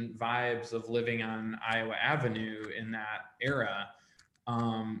 bohemian vibes of living on Iowa Avenue in that era.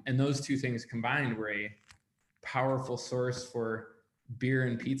 And those two things combined were a powerful source for beer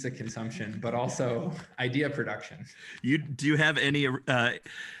and pizza consumption, but also idea production. Do you have any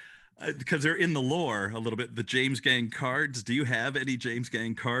because they're in the lore a little bit, the James Gang cards? Do you have any James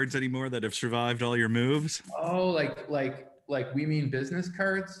Gang cards anymore that have survived all your moves? Oh, like we mean business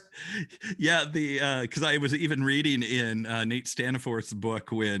cards? Yeah, because I was even reading in Nate Staniforth's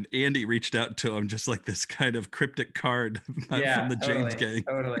book when Andy reached out to him, just like this kind of cryptic card from the James Gang.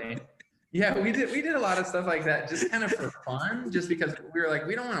 Totally. Yeah, we did a lot of stuff like that, just kind of for fun, just because we were like,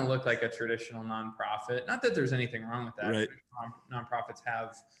 we don't want to look like a traditional nonprofit. Not that there's anything wrong with that. Right. Nonprofits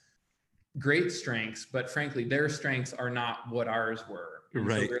have great strengths, but frankly, their strengths are not what ours were. And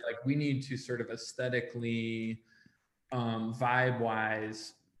right. So we're like, we need to sort of aesthetically,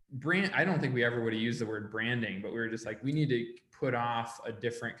 vibe-wise, brand. I don't think we ever would have used the word branding, but we were just like, we need to put off a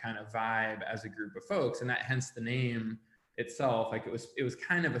different kind of vibe as a group of folks, and that hence the name itself. Like it was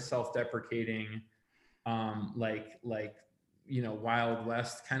kind of a self-deprecating, like Wild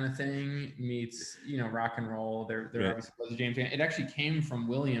West kind of thing meets rock and roll. There right. obviously was a James. It actually came from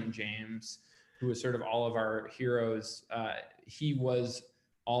William James, who was sort of all of our heroes. He was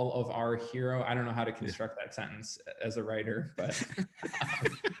all of our hero. I don't know how to construct that sentence as a writer, but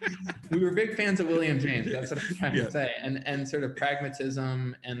we were big fans of William James. That's what I'm trying to say. And sort of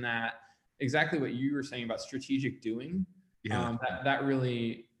pragmatism, and that exactly what you were saying about strategic doing. Yeah. That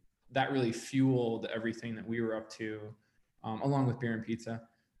really fueled everything that we were up to, along with beer and pizza.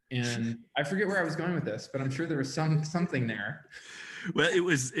 And I forget where I was going with this, but I'm sure there was something there. Well, it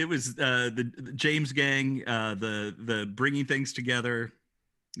was the James Gang, the bringing things together,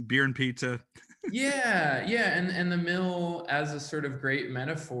 beer and pizza. Yeah. And the mill as a sort of great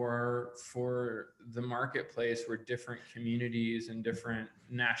metaphor for the marketplace, where different communities and different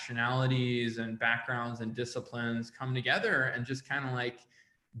nationalities and backgrounds and disciplines come together and just kind of like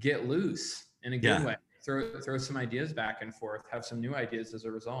get loose in a good way. Throw some ideas back and forth, have some new ideas as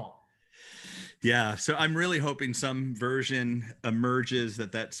a result. Yeah. So I'm really hoping some version emerges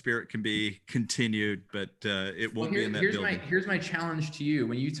that spirit can be continued, but it won't be in that building. Here's my challenge to you.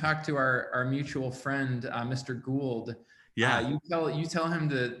 When you talk to our mutual friend, Mr. Gould, you tell him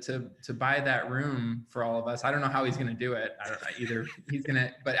to buy that room for all of us. I don't know how he's going to do it. I don't know either.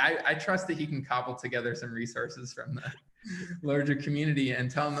 But I trust that he can cobble together some resources from the larger community,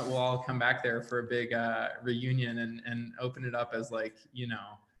 and tell him that we'll all come back there for a big reunion and open it up as like,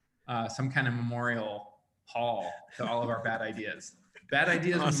 some kind of memorial hall to all of our bad ideas. Bad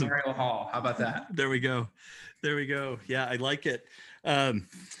ideas. Awesome. Memorial hall. How about that? There we go. Yeah, I like it.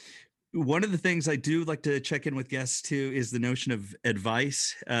 One of the things I do like to check in with guests too is the notion of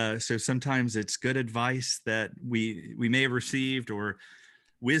advice. So sometimes it's good advice that we may have received, or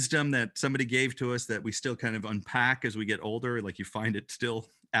wisdom that somebody gave to us that we still kind of unpack as we get older. Like you find it still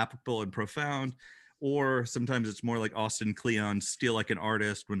applicable and profound. Or sometimes it's more like Austin Kleon's Steal Like an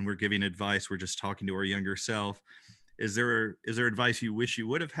Artist. When we're giving advice, we're just talking to our younger self. Is there advice you wish you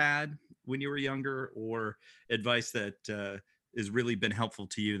would have had when you were younger, or advice that has really been helpful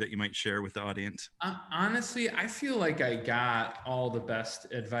to you that you might share with the audience? Honestly, I feel like I got all the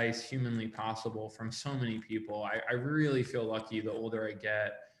best advice humanly possible from so many people. I really feel lucky the older I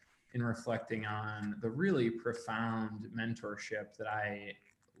get, in reflecting on the really profound mentorship that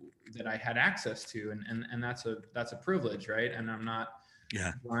I had access to, and that's a privilege, right? And I'm not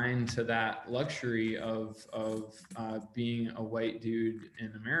blind to that luxury of being a white dude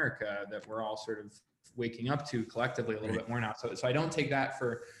in America that we're all sort of waking up to collectively a little bit more now. So I don't take that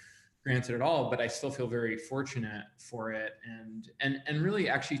for granted at all, but I still feel very fortunate for it, and really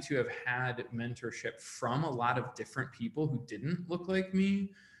actually to have had mentorship from a lot of different people who didn't look like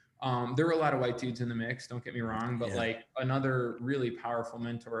me. There were a lot of white dudes in the mix, don't get me wrong, but like another really powerful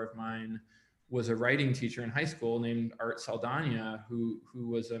mentor of mine was a writing teacher in high school named Art Saldana, who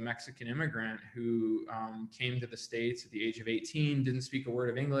was a Mexican immigrant who came to the States at the age of 18, didn't speak a word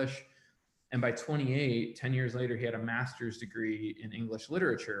of English. And by 28, 10 years later, he had a master's degree in English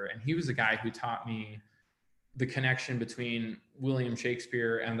literature. And he was the guy who taught me the connection between William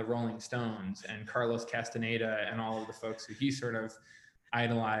Shakespeare and the Rolling Stones and Carlos Castaneda and all of the folks who he sort of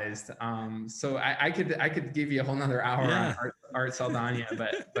idolized. So I could give you a whole nother hour on Art Saldana,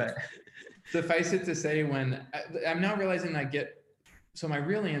 but suffice it to say, when I'm now realizing so my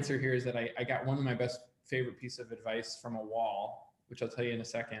real answer here is that I got one of my best favorite piece of advice from a wall, which I'll tell you in a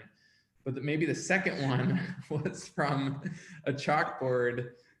second. But maybe the second one was from a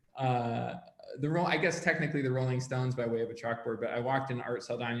chalkboard. I guess technically the Rolling Stones by way of a chalkboard, but I walked in Art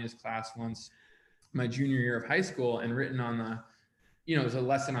Saldana's class once my junior year of high school and written on the, it was a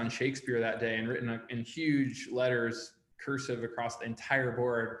lesson on Shakespeare that day, and written in huge letters, cursive across the entire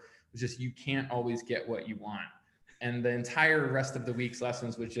board, was just, you can't always get what you want. And the entire rest of the week's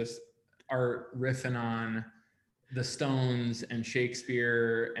lessons was just art riffing on the Stones and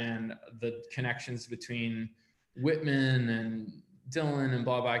Shakespeare and the connections between Whitman and Dylan and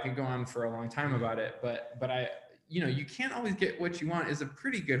blah, blah. I could go on for a long time about it, but you can't always get what you want is a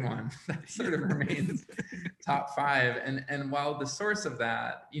pretty good one. That sort of remains top 5. And while the source of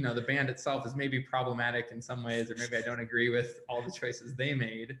that, the band itself is maybe problematic in some ways, or maybe I don't agree with all the choices they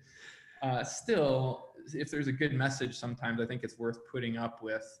made, still, if there's a good message, sometimes I think it's worth putting up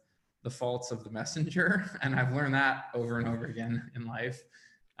with the faults of the messenger. And I've learned that over and over again in life,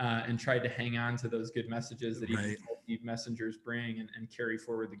 and tried to hang on to those good messages that even messengers bring, and carry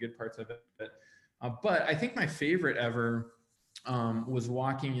forward the good parts of it. But I think my favorite ever was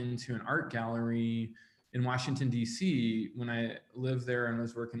walking into an art gallery in Washington, D.C. when I lived there and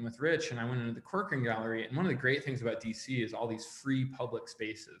was working with Rich, and I went into the Corcoran Gallery. And one of the great things about D.C. is all these free public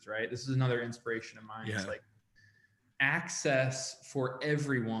spaces, right? This is another inspiration of mine. Yeah. It's like access for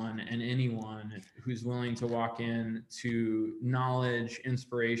everyone and anyone who's willing to walk in to knowledge,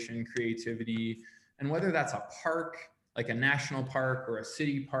 inspiration, creativity. And whether that's a park, like a national park or a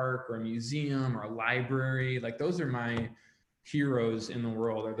city park or a museum or a library, like those are my heroes in the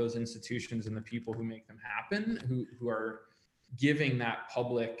world, are those institutions and the people who make them happen, who are giving that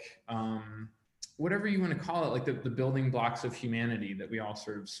public, whatever you want to call it, like the building blocks of humanity that we all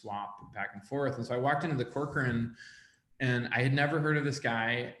sort of swap back and forth. And so I walked into the Corcoran, and I had never heard of this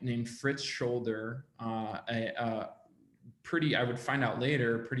guy named Fritz Scholder, I would find out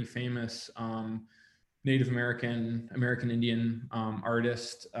later, pretty famous Native American Indian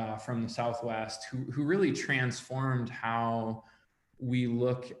artist from the Southwest, who really transformed how we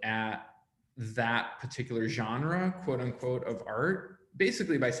look at that particular genre, quote unquote, of art,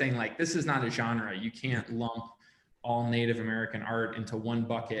 basically by saying, like, this is not a genre. You can't lump all Native American art into one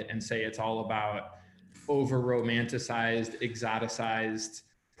bucket and say it's all about over romanticized, exoticized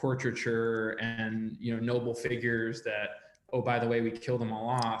portraiture and, noble figures that, oh, by the way, we killed them all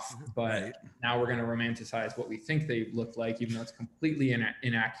off, but now we're going to romanticize what we think they look like, even though it's completely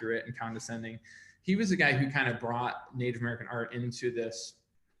inaccurate and condescending. He was a guy who kind of brought Native American art into this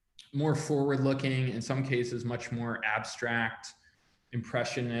more forward-looking, in some cases, much more abstract,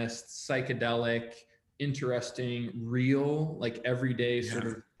 impressionist, psychedelic, interesting, real, like everyday sort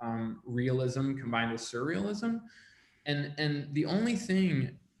of realism combined with surrealism. And the only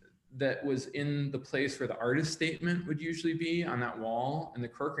thing that was in the place where the artist statement would usually be on that wall in the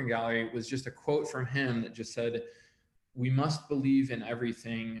Corcoran Gallery was just a quote from him that just said, "We must believe in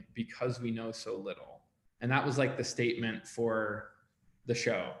everything because we know so little." And that was like the statement for the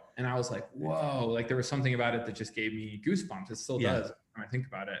show. And I was like, whoa, like there was something about it that just gave me goosebumps. It still does when I think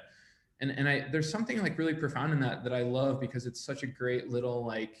about it. And there's something like really profound in that I love, because it's such a great little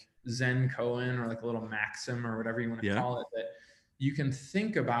like Zen koan, or like a little maxim, or whatever you want to call it, that you can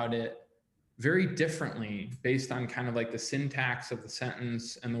think about it very differently based on kind of like the syntax of the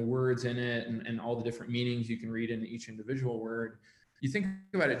sentence and the words in it, and all the different meanings you can read in each individual word. You think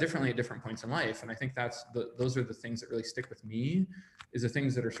about it differently at different points in life. And I think those are the things that really stick with me, is the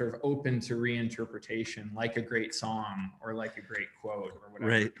things that are sort of open to reinterpretation, like a great song or like a great quote or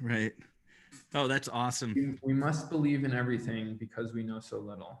whatever. Right. Oh, that's awesome. We must believe in everything because we know so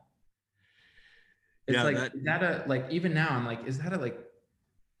little. It's is that a, like, even now I'm like, is that a like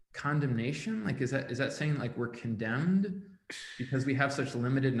condemnation? Like, is that saying like we're condemned because we have such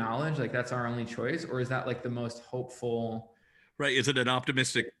limited knowledge? Like that's our only choice? Or is that like the most hopeful? Right. Is it an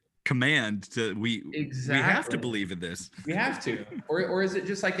optimistic command to we have to believe in this? We have to. Or is it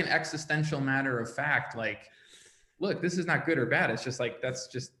just like an existential matter of fact? Like, look, this is not good or bad. It's just like, that's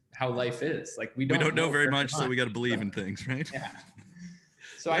just how life is. Like we don't know very much, so we got to believe in things, right? Yeah.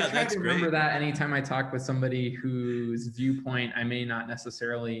 So I try to remember that anytime I talk with somebody whose viewpoint I may not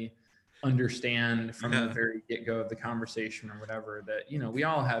necessarily understand from the very get-go of the conversation or whatever, that, we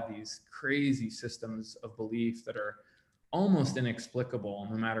all have these crazy systems of belief that are almost inexplicable,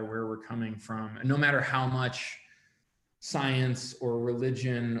 no matter where we're coming from, and no matter how much science or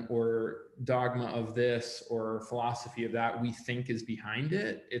religion or dogma of this or philosophy of that we think is behind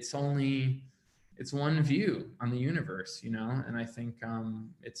it. It's one view on the universe, and I think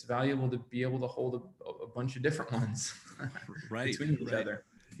it's valuable to be able to hold a bunch of different ones between each other.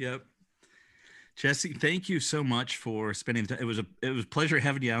 Yep. Jesse, thank you so much for spending the time. It was a pleasure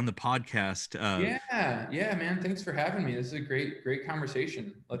having you on the podcast. Yeah, man. Thanks for having me. This is a great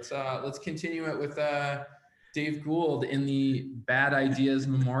conversation. Let's continue it with Dave Gould in the Bad Ideas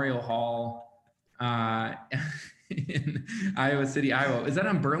Memorial Hall in Iowa City, Iowa. Is that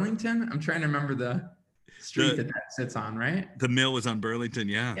on Burlington? I'm trying to remember the street that sits on, right? The mill was on Burlington,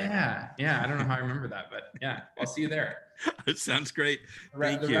 yeah. Yeah. I don't know how I remember that, but yeah, I'll see you there. It sounds great.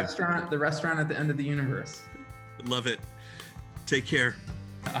 The restaurant at the end of the universe. Love it. Take care.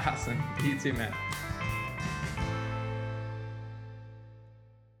 Awesome. You too, man.